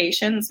fun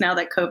vacations now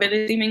that COVID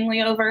is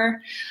seemingly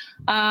over.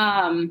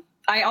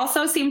 I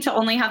also seem to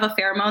only have a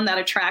pheromone that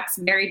attracts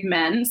married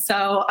men.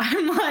 So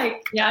I'm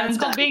it's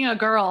called being a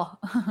girl.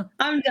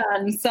 I'm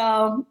done.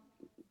 So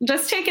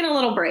just taking a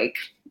little break.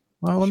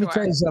 Well, let me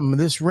tell you something.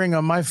 This ring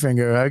on my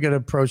finger, I get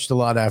approached a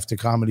lot after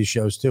comedy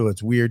shows too.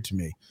 It's weird to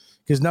me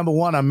because number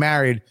 1, I'm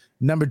married.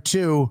 Number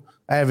 2,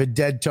 I have a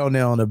dead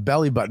toenail and a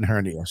belly button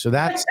hernia. So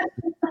that's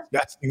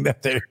disgusting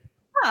that they're.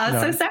 Oh,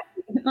 that's so sad.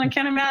 I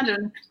can't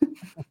imagine.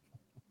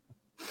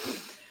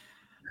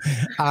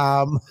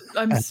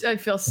 I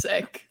feel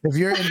sick. If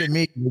you're into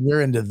me,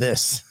 you're into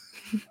this.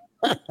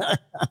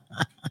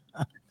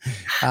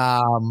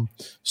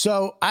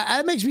 So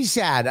it makes me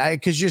sad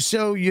because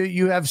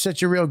you have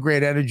such a real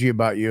great energy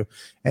about you,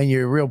 and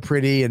you're real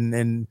pretty,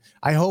 and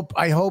I hope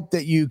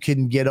that you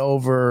can get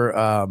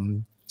over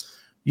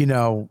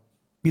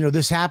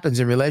this happens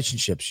in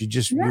relationships. You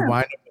wind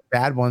up with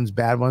bad ones,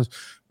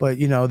 but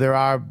there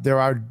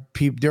are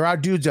people, there are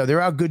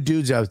good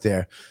dudes out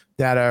there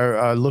that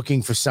are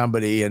looking for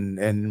somebody,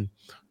 and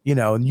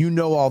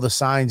all the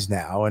signs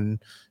now, and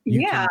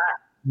the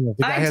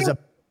guy has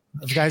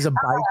a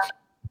bike.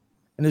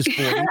 In his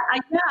 40s.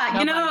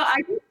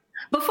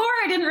 Before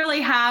I didn't really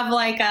have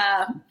that's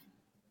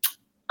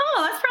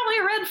probably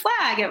a red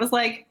flag. It was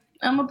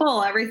I'm a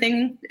bull.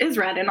 Everything is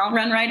red and I'll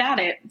run right at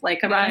it. I'm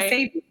going to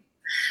save you.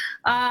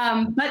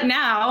 But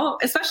now,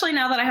 especially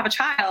now that I have a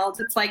child,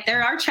 it's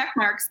there are check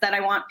marks that I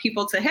want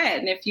people to hit.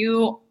 And if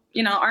you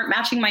aren't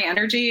matching my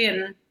energy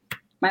and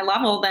my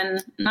level, then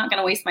I'm not going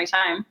to waste my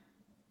time.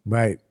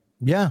 Right.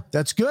 Yeah,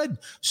 that's good.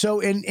 So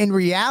in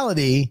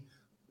reality,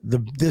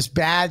 this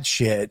bad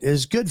shit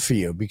is good for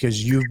you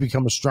because you've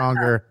become a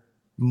stronger,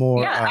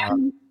 more.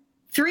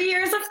 3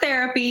 years of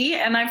therapy,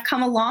 and I've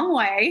come a long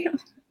way.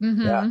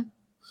 Mm-hmm. Yeah,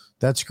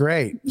 that's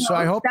great. So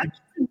I hope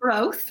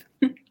growth.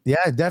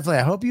 Yeah, definitely.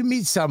 I hope you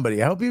meet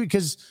somebody. I hope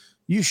because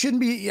you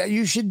shouldn't be.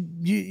 You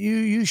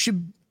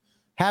should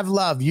have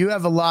love. You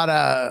have a lot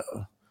of.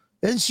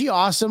 Isn't she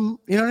awesome?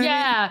 You know what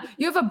I mean?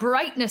 You have a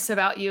brightness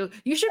about you.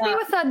 You should be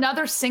with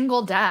another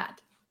single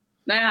dad.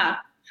 Yeah.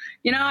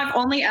 I've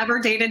only ever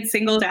dated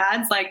single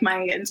dads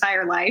my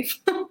entire life.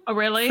 Oh,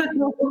 really?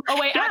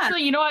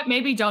 Actually, you know what?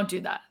 Maybe don't do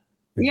that.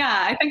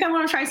 Yeah, I think I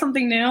want to try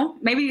something new.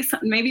 Maybe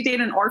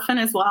date an orphan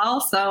as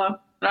well, so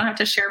I don't have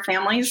to share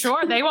families.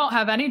 Sure, they won't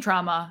have any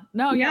trauma.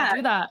 No, do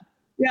that.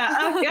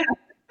 Yeah, yeah.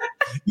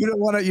 You don't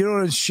want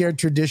to share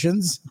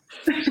traditions.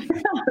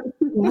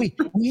 we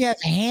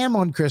have ham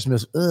on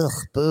Christmas. Ugh,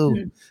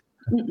 boo.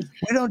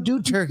 We don't do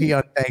turkey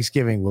on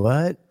Thanksgiving.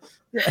 What?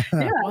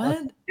 Yeah.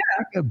 What?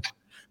 Yeah.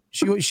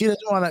 She doesn't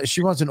want to.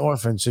 She wants an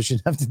orphan, so she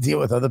doesn't have to deal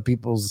with other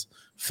people's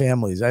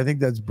families. I think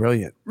that's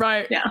brilliant.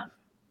 Right. Yeah.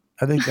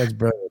 I think that's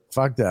brilliant.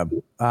 Fuck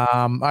them.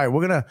 All right,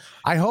 we're gonna.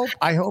 I hope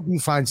you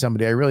find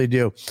somebody. I really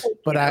do.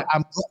 But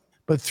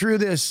but through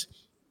this,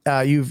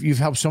 you've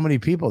helped so many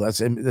people. That's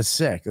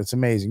sick. That's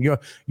amazing.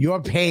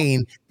 Your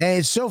pain, and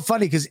it's so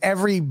funny because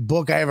every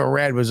book I ever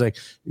read was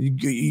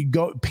you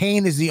go.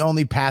 Pain is the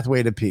only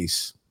pathway to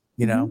peace.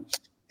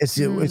 It's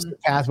the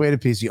pathway to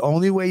peace. The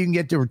only way you can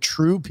get to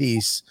true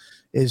peace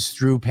is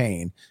through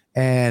pain.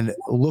 And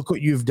look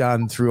what you've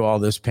done through all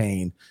this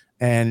pain.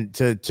 And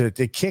to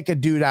kick a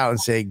dude out and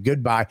say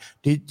goodbye.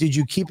 Did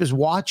you keep his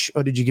watch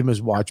or did you give him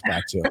his watch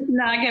back to him?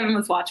 No, I gave him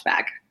his watch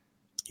back.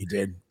 You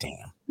did?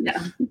 Damn.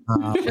 Yeah.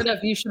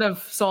 You should have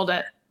sold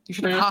it. You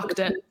should have hawked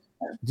it.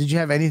 Did you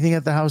have anything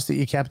at the house that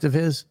you kept of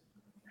his?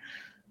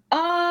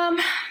 No.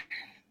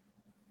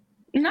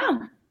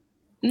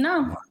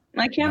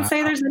 I can't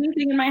say there's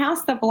anything in my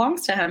house that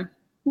belongs to him.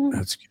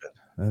 That's good.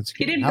 That's good.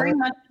 He didn't bring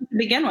much to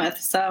begin with,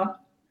 so.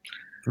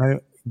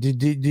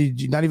 Did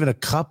you not even a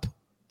cup,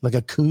 like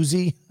a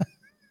koozie?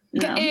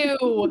 No.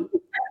 Ew.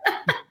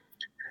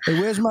 Hey,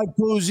 where's my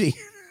koozie?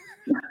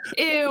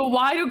 Ew.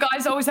 Why do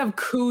guys always have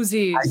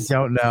koozies? I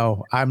don't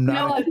know. I'm not.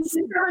 No, I think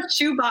there was a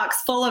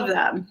shoebox full of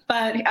them,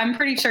 but I'm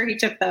pretty sure he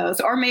took those,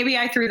 or maybe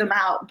I threw them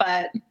out.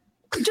 But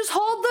just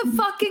hold the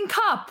fucking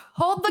cup.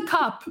 Hold the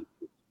cup.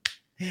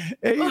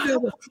 Hey,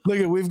 look,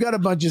 we've got a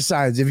bunch of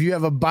signs. If you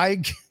have a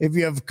bike, if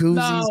you have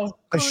koozies,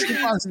 a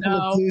shoebox full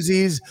of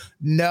koozies,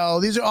 no,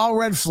 these are all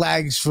red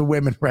flags for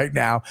women right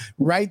now.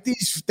 Write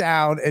these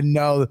down and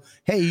know,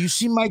 hey, you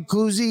see my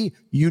koozie?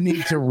 You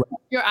need to run.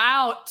 You're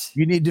out.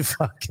 You need to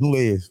fucking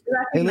leave.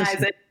 Recognize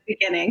it at the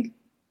beginning.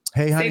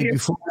 Hey, honey,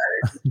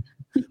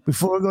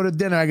 before we go to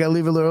dinner, I gotta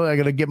leave a little early. I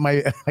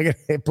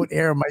gotta put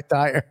air in my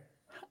tire.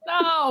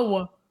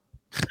 No.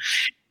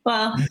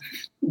 Well,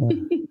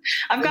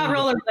 I've got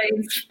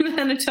rollerblades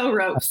and a tow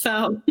rope,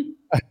 so.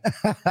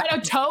 And a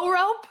tow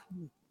rope?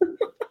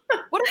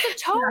 What is a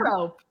tow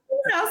rope?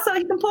 So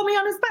he can pull me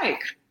on his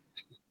bike.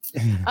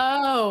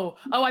 Oh,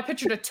 I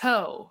pictured a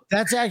toe.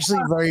 That's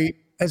actually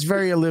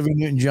very Olivia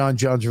Newton-John,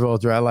 John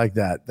Travolta. I like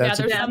that. That's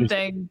there's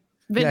something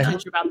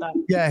vintage about that.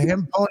 Yeah,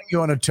 him pulling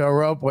you on a tow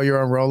rope while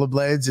you're on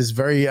rollerblades is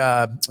very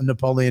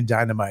Napoleon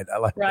Dynamite. I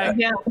like that.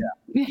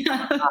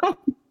 Yeah.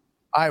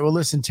 All right. Well,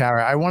 listen,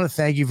 Tara, I want to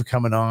thank you for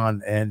coming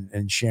on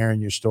and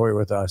sharing your story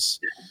with us.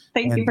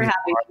 Thank you for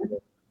having me.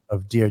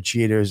 Of Dear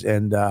Cheaters,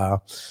 and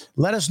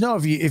let us know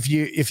if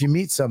you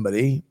meet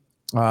somebody.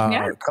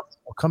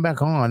 Come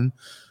back on.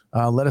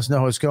 Let us know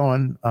how it's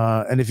going.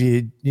 And if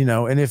you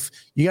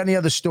got any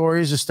other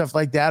stories or stuff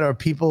like that, or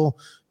people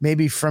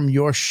maybe from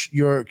your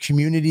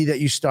community that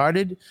you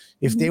started,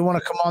 if they want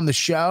to come on the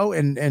show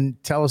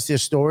and tell us their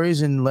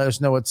stories and let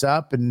us know what's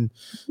up and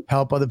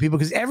help other people.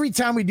 Because every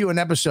time we do an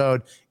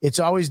episode, it's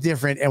always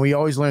different. And we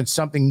always learn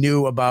something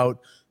new about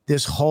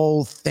this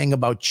whole thing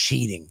about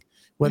cheating,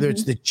 whether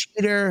it's the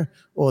cheater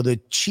or the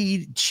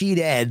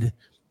cheated.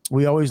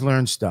 We always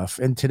learn stuff.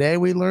 And today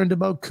we learned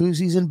about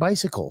koozies and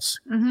bicycles.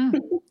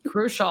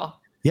 Crucial.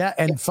 Yeah.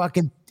 And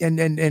fucking,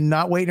 and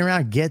not waiting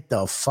around. Get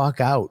the fuck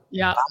out.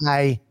 Yeah.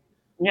 Bye.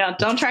 Yeah.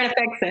 Don't try to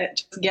fix it.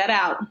 Just get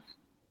out.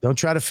 Don't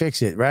try to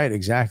fix it. Right.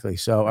 Exactly.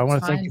 So I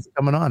want to thank you for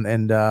coming on,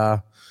 and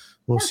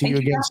we'll see you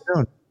again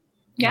soon.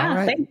 Yeah.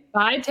 Right. Thanks.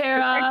 Bye,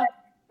 Tara.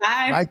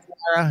 Bye. Bye,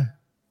 Tara.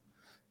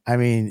 I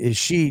mean, is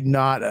she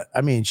not?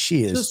 I mean,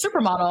 she is. She's a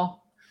supermodel.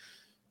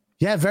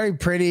 Yeah. Very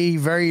pretty.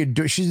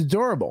 She's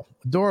adorable.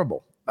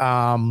 Adorable.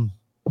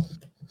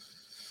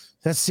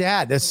 That's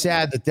sad. That's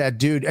sad that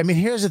dude. I mean,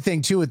 here's the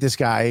thing too with this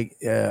guy.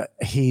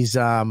 He's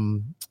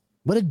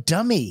what a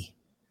dummy.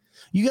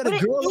 You got a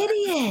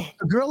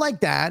girl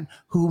like that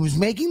who's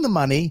making the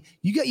money.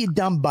 You got your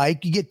dumb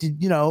bike. You get to,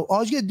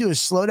 all you got to do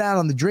is slow down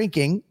on the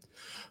drinking,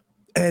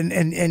 and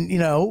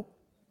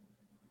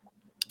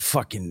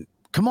fucking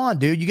come on,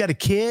 dude. You got a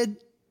kid.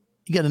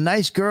 You got a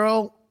nice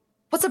girl.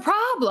 What's the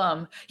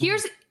problem?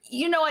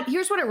 You know what?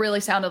 Here's what it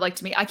really sounded like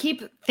to me. I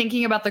keep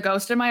thinking about the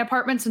ghost in my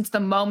apartment since the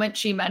moment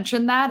she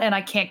mentioned that, and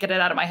I can't get it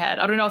out of my head.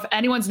 I don't know if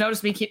anyone's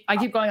noticed me. I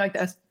keep going like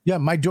this. Yeah,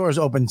 my door is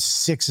open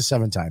 6 or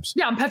 7 times.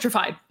 Yeah, I'm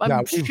petrified.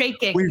 I'm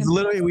shaking.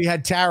 We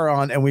had Tara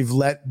on, and we've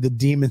let the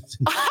demons.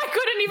 I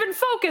couldn't even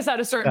focus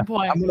at a certain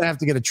point. I'm gonna have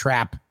to get a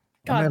trap.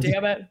 God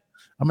damn it!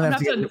 I'm gonna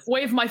have to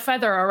wave my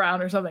feather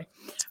around or something.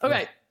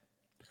 Okay.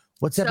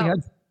 What's that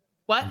behind?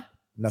 What?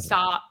 Nothing.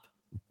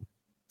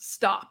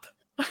 Stop.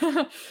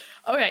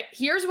 Okay,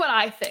 here's what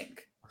I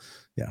think.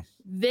 Yeah.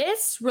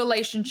 This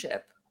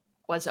relationship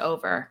was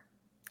over.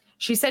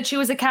 She said she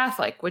was a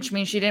Catholic, which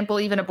means she didn't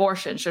believe in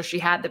abortion, so she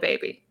had the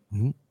baby.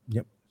 Mm-hmm.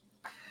 Yep.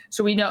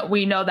 So we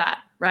know that,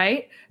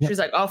 right? Yep. She's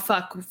like, oh,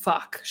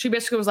 fuck. She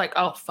basically was like,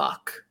 oh,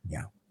 fuck.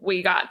 Yeah.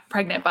 We got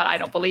pregnant, but I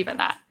don't believe in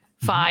that.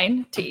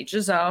 Fine, to each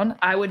his own.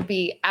 I would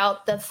be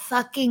out the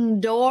fucking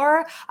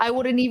door. I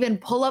wouldn't even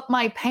pull up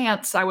my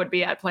pants. I would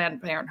be at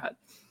Planned Parenthood.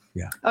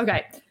 Yeah.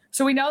 Okay.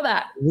 So we know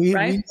that,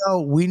 right?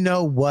 We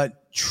know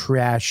what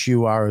trash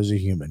you are as a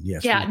human.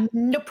 Yes. Yeah,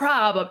 no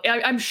problem.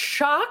 I'm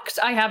shocked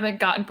I haven't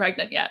gotten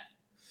pregnant yet.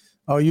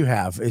 Oh, you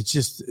have. It's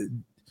just.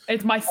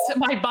 It's my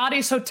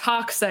body's so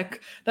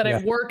toxic that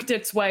it worked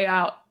its way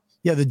out.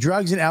 Yeah, the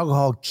drugs and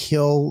alcohol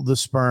kill the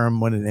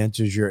sperm when it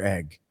enters your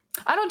egg.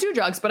 I don't do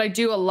drugs, but I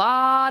do a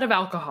lot of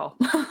alcohol.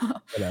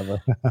 Whatever.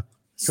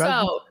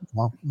 So,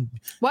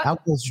 what?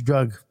 Alcohol's a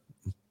drug.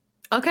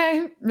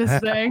 Okay, Miss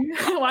Thing.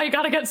 Why you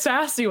gotta get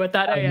sassy with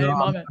that AA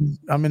moment?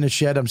 I'm in a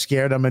shed. I'm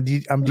scared. I'm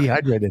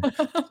dehydrated.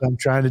 So I'm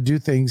trying to do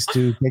things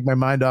to take my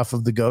mind off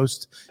of the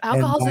ghost.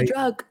 Alcohol's a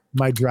drug.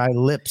 My dry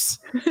lips.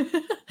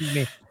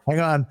 Hang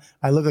on.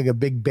 I look like a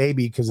big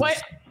baby because. Wait.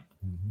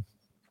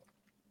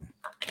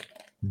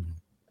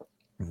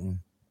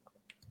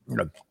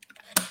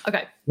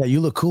 Okay. Yeah,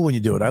 you look cool when you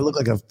do it. I look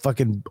like a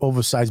fucking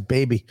oversized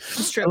baby.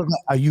 It's true. I look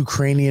like a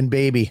Ukrainian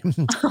baby.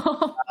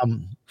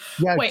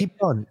 Keep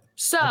going.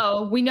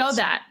 So we know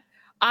that.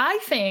 I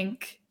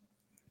think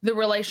the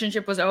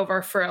relationship was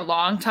over for a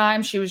long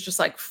time. She was just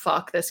like,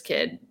 fuck, this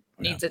kid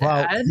needs a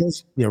dad.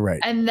 You're right.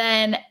 And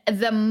then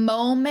the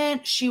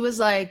moment she was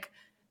like,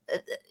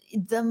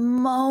 the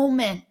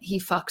moment he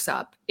fucks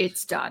up,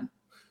 it's done.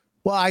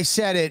 Well, I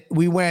said it.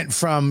 We went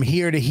from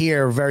here to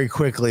here very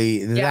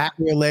quickly. Yeah.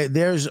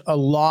 There's a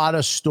lot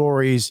of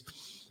stories.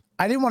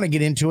 I didn't want to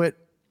get into it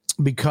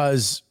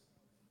because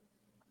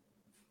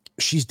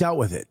she's dealt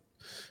with it.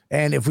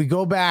 And if we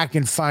go back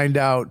and find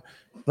out,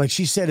 like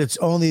she said, it's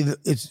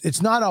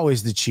not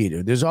always the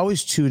cheater. There's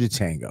always two to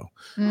tango.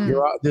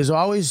 There's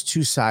always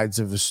two sides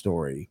of a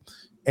story.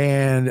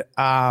 And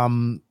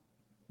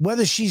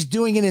whether she's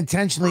doing it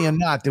intentionally or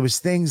not, there was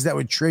things that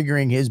were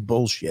triggering his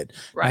bullshit.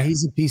 Right. Now,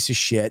 he's a piece of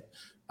shit.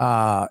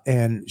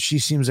 And she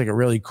seems like a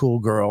really cool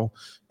girl.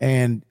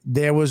 And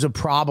there was a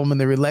problem in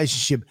the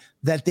relationship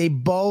that they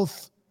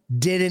both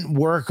didn't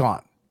work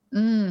on.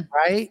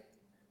 Right?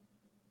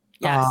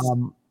 Yes.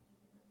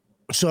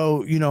 So,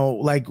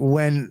 like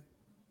when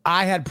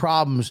I had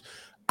problems,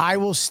 I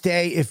will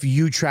stay if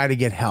you try to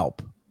get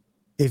help.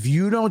 If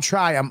you don't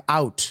try, I'm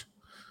out.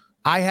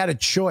 I had a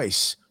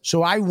choice.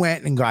 So I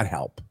went and got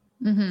help.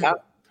 Mm-hmm.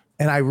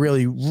 And I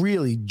really,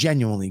 really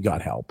genuinely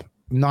got help,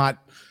 not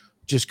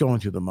just going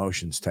through the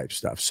motions type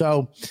stuff.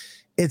 So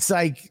it's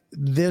like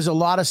there's a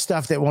lot of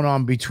stuff that went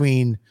on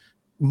between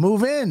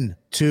move in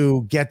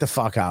to get the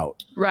fuck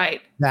out.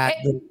 Right.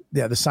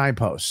 The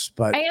signposts.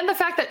 But and the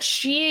fact that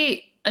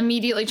she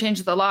immediately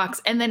changed the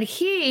locks and then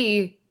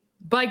he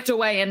biked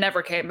away and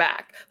never came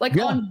back. Like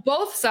on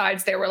both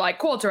sides, they were like,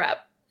 cool, Tarep.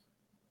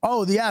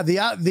 Oh, yeah.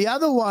 The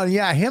other one,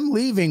 him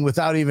leaving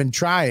without even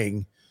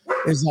trying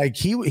is like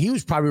he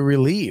was probably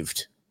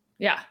relieved.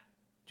 Yeah. Do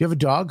you have a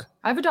dog?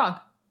 I have a dog.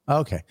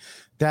 Okay.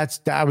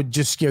 That would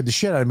just scare the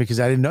shit out of me because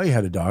I didn't know you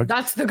had a dog.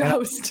 That's the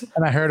ghost.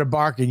 And I heard a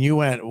bark and you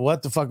went,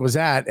 what the fuck was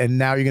that? And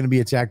now you're going to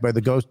be attacked by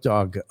the ghost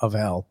dog of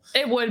hell.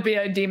 It would be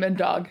a demon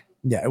dog.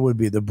 Yeah, it would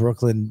be the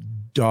Brooklyn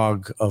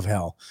dog of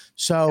hell.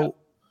 So,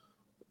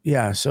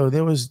 so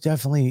there was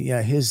definitely,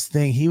 his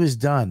thing. He was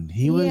done.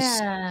 He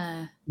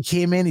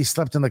came in, he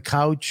slept on the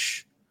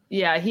couch.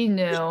 Yeah, he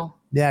knew.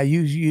 Yeah,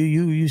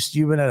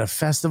 you've been at a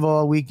festival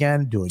all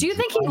weekend doing. Do you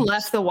think he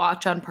left the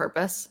watch on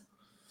purpose?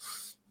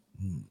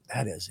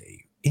 That is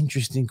a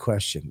interesting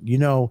question.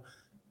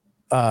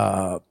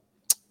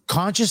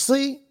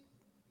 Consciously,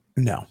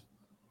 no.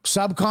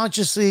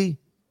 Subconsciously,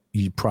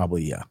 you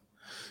probably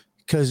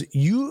because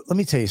let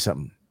me tell you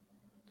something.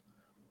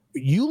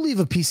 You leave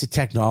a piece of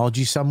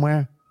technology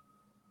somewhere.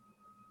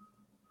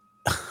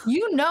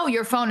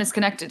 Your phone is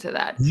connected to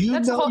that.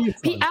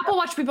 Apple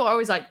Watch people are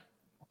always like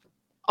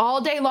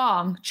all day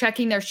long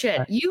checking their shit.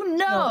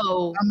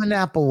 I'm an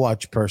Apple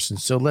Watch person,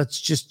 so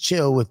let's just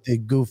chill with the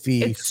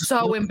goofy. It's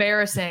so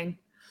embarrassing.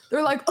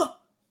 They're like, oh.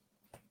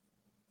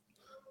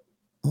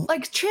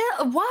 Like, chill.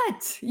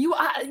 What?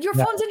 Your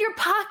phone's in your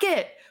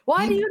pocket.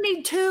 Why do you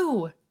need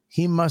two?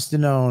 He must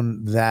have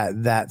known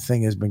that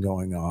thing has been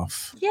going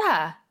off.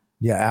 Yeah.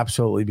 Yeah,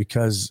 absolutely.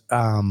 Because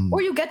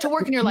or you get to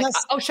work and you're like,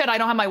 oh shit, I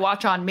don't have my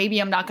watch on. Maybe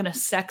I'm not going to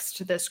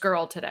sext this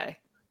girl today.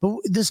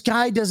 But this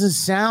guy doesn't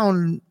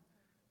sound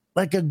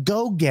like a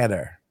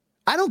go-getter.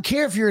 I don't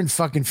care if you're in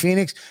fucking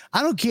Phoenix.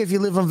 I don't care if you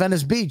live on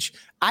Venice Beach.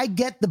 I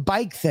get the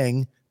bike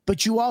thing,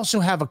 but you also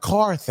have a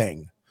car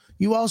thing.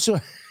 You also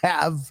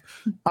have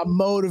a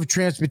mode of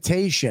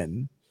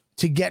transportation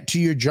to get to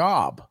your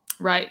job.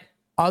 Right.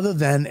 Other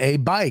than a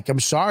bike. I'm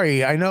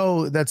sorry. I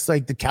know that's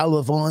like the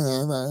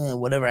California,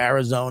 whatever,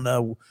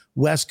 Arizona,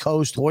 West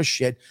Coast horse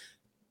shit.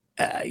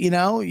 If you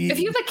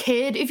have a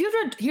kid,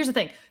 here's the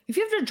thing. If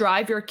you have to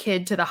drive your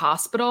kid to the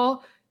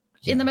hospital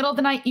in the middle of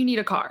the night, you need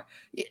a car.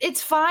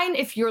 It's fine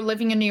if you're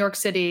living in New York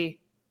City.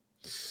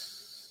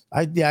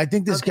 I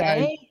think this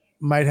guy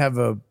might have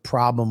a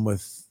problem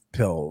with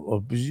pill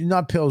or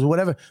not pills,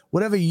 whatever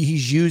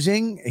he's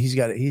using. He's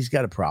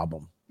got a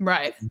problem.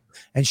 Right.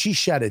 And she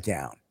shut it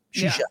down.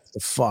 She shut the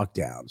fuck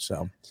down.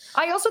 So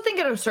I also think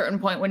at a certain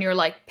point when you're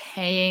like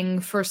paying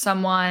for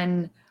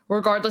someone,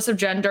 regardless of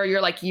gender,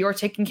 you're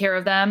taking care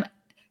of them.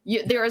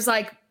 There's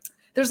like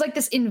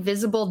this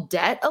invisible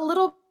debt a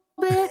little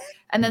bit.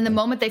 And then the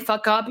moment they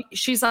fuck up,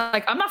 she's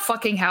like, I'm not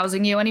fucking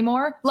housing you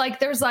anymore.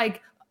 Like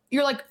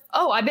you're like,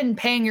 oh, I've been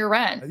paying your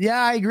rent.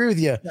 Yeah, I agree with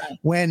you.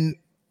 Yeah.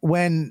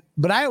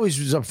 But I always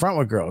was upfront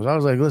with girls. I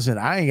was like, listen,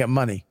 I ain't got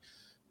money.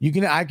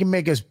 I can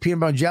make us peanut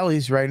butter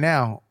jellies right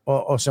now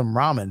or some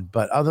ramen.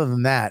 But other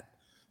than that,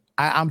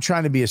 I'm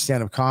trying to be a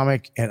stand-up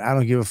comic and I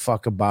don't give a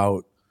fuck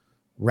about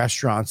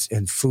restaurants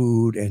and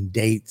food and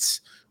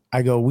dates.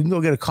 I go, we can go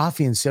get a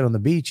coffee and sit on the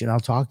beach and I'll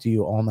talk to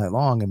you all night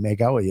long and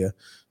make out with you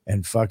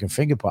and fucking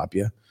finger pop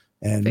you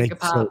and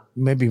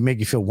maybe make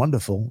you feel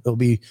wonderful. It'll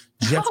be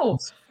just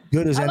as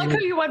good as anything. I like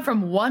how you went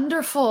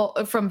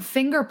from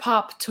finger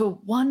pop to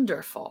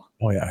wonderful.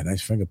 Oh yeah, a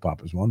nice finger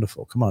pop is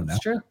wonderful. Come on now.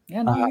 That's true.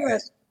 Yeah, no, you're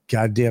right.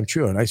 Goddamn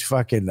true. A nice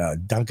fucking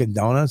Dunkin'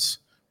 Donuts,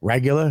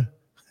 regular,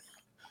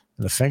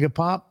 and a finger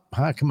pop.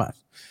 Huh? Come on.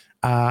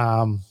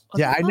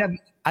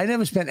 I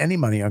never spent any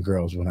money on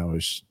girls when I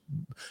was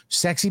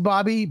sexy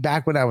Bobby.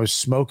 Back when I was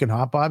smoking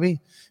hot Bobby,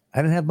 I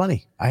didn't have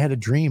money. I had a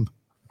dream,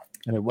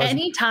 and it wasn't.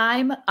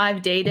 Anytime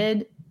I've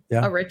dated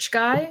a rich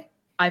guy,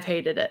 I've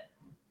hated it.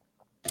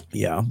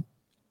 Yeah.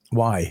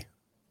 Why?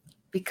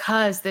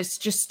 Because there's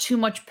just too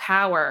much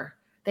power.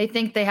 They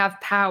think they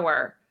have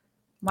power.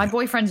 My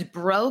boyfriend's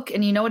broke,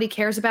 and you know what he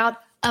cares about?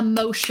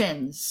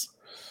 Emotions,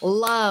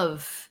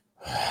 love,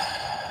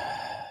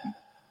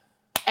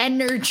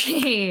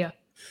 energy.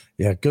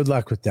 Yeah, good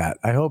luck with that.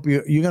 I hope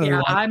you're gonna.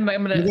 Yeah,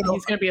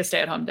 he's gonna be a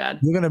stay-at-home dad.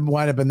 You're gonna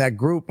wind up in that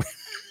group.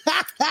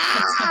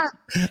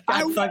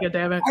 Fucking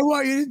damn it! I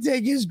want you to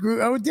take his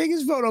group. I would take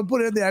his photo,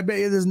 put it in there. I bet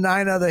you there's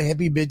 9 other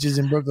hippie bitches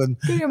in Brooklyn.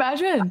 Can you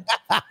imagine?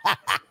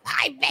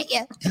 I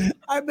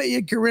bet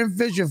you Corinne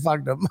Fisher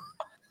fucked him.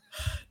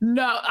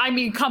 No, I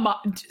mean, come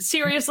on.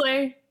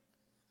 Seriously?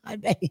 I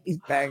bet he's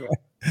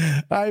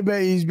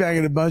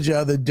banging a bunch of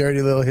other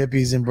dirty little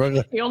hippies in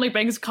Brooklyn. He only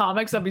bangs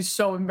comics. That'd be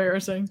so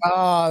embarrassing.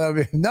 Oh,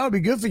 that'd be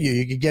good for you.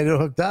 You could get it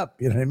hooked up.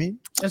 You know what I mean?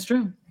 That's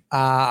true. All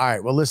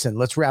right. Well, listen,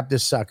 let's wrap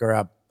this sucker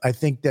up. I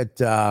think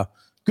that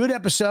good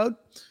episode.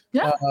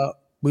 Yeah.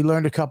 We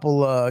learned a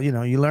couple,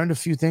 you learned a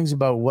few things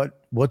about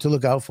what to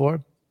look out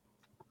for.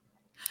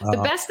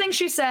 The best thing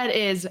she said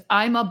is,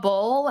 I'm a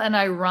bull and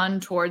I run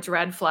towards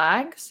red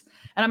flags.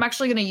 And I'm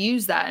actually going to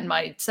use that in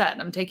my set.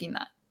 I'm taking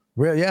that.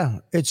 Real, yeah,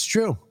 it's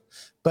true.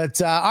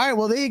 But all right,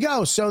 well, there you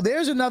go. So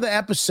there's another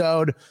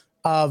episode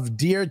of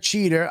Dear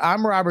Cheater.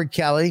 I'm Robert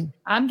Kelly.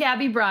 I'm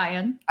Gabby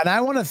Bryan. And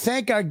I want to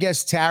thank our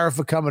guest Tara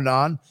for coming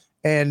on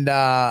and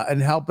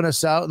helping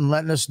us out and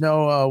letting us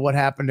know what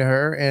happened to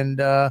her.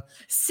 And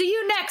see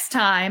you next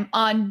time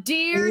on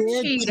Dear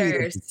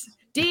Cheaters.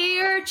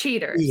 Dear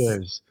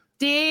Cheaters.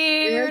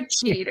 Dear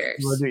Cheaters.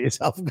 You want to do it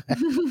yourself?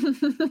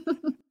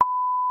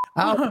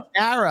 Oh,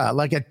 Tara,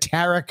 like a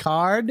tarot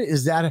card?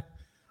 Is that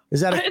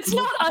It's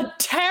not a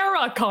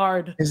tarot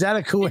card. Is that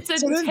a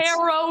coincidence? It's a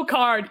tarot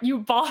card, you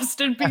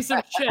Boston piece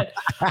of shit.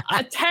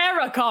 A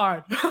tarot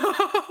card.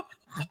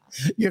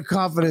 Your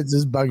confidence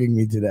is bugging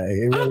me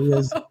today. It really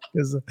is,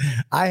 because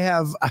I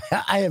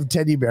have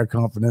teddy bear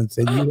confidence,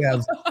 and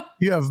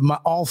you have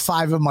all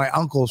 5 of my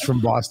uncles from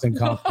Boston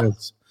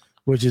confidence,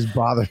 which is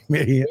bothering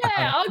me.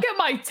 Yeah, I'll get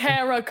my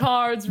tarot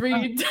cards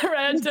read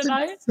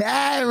tonight.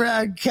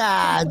 Tarot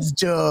cards,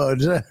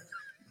 dude.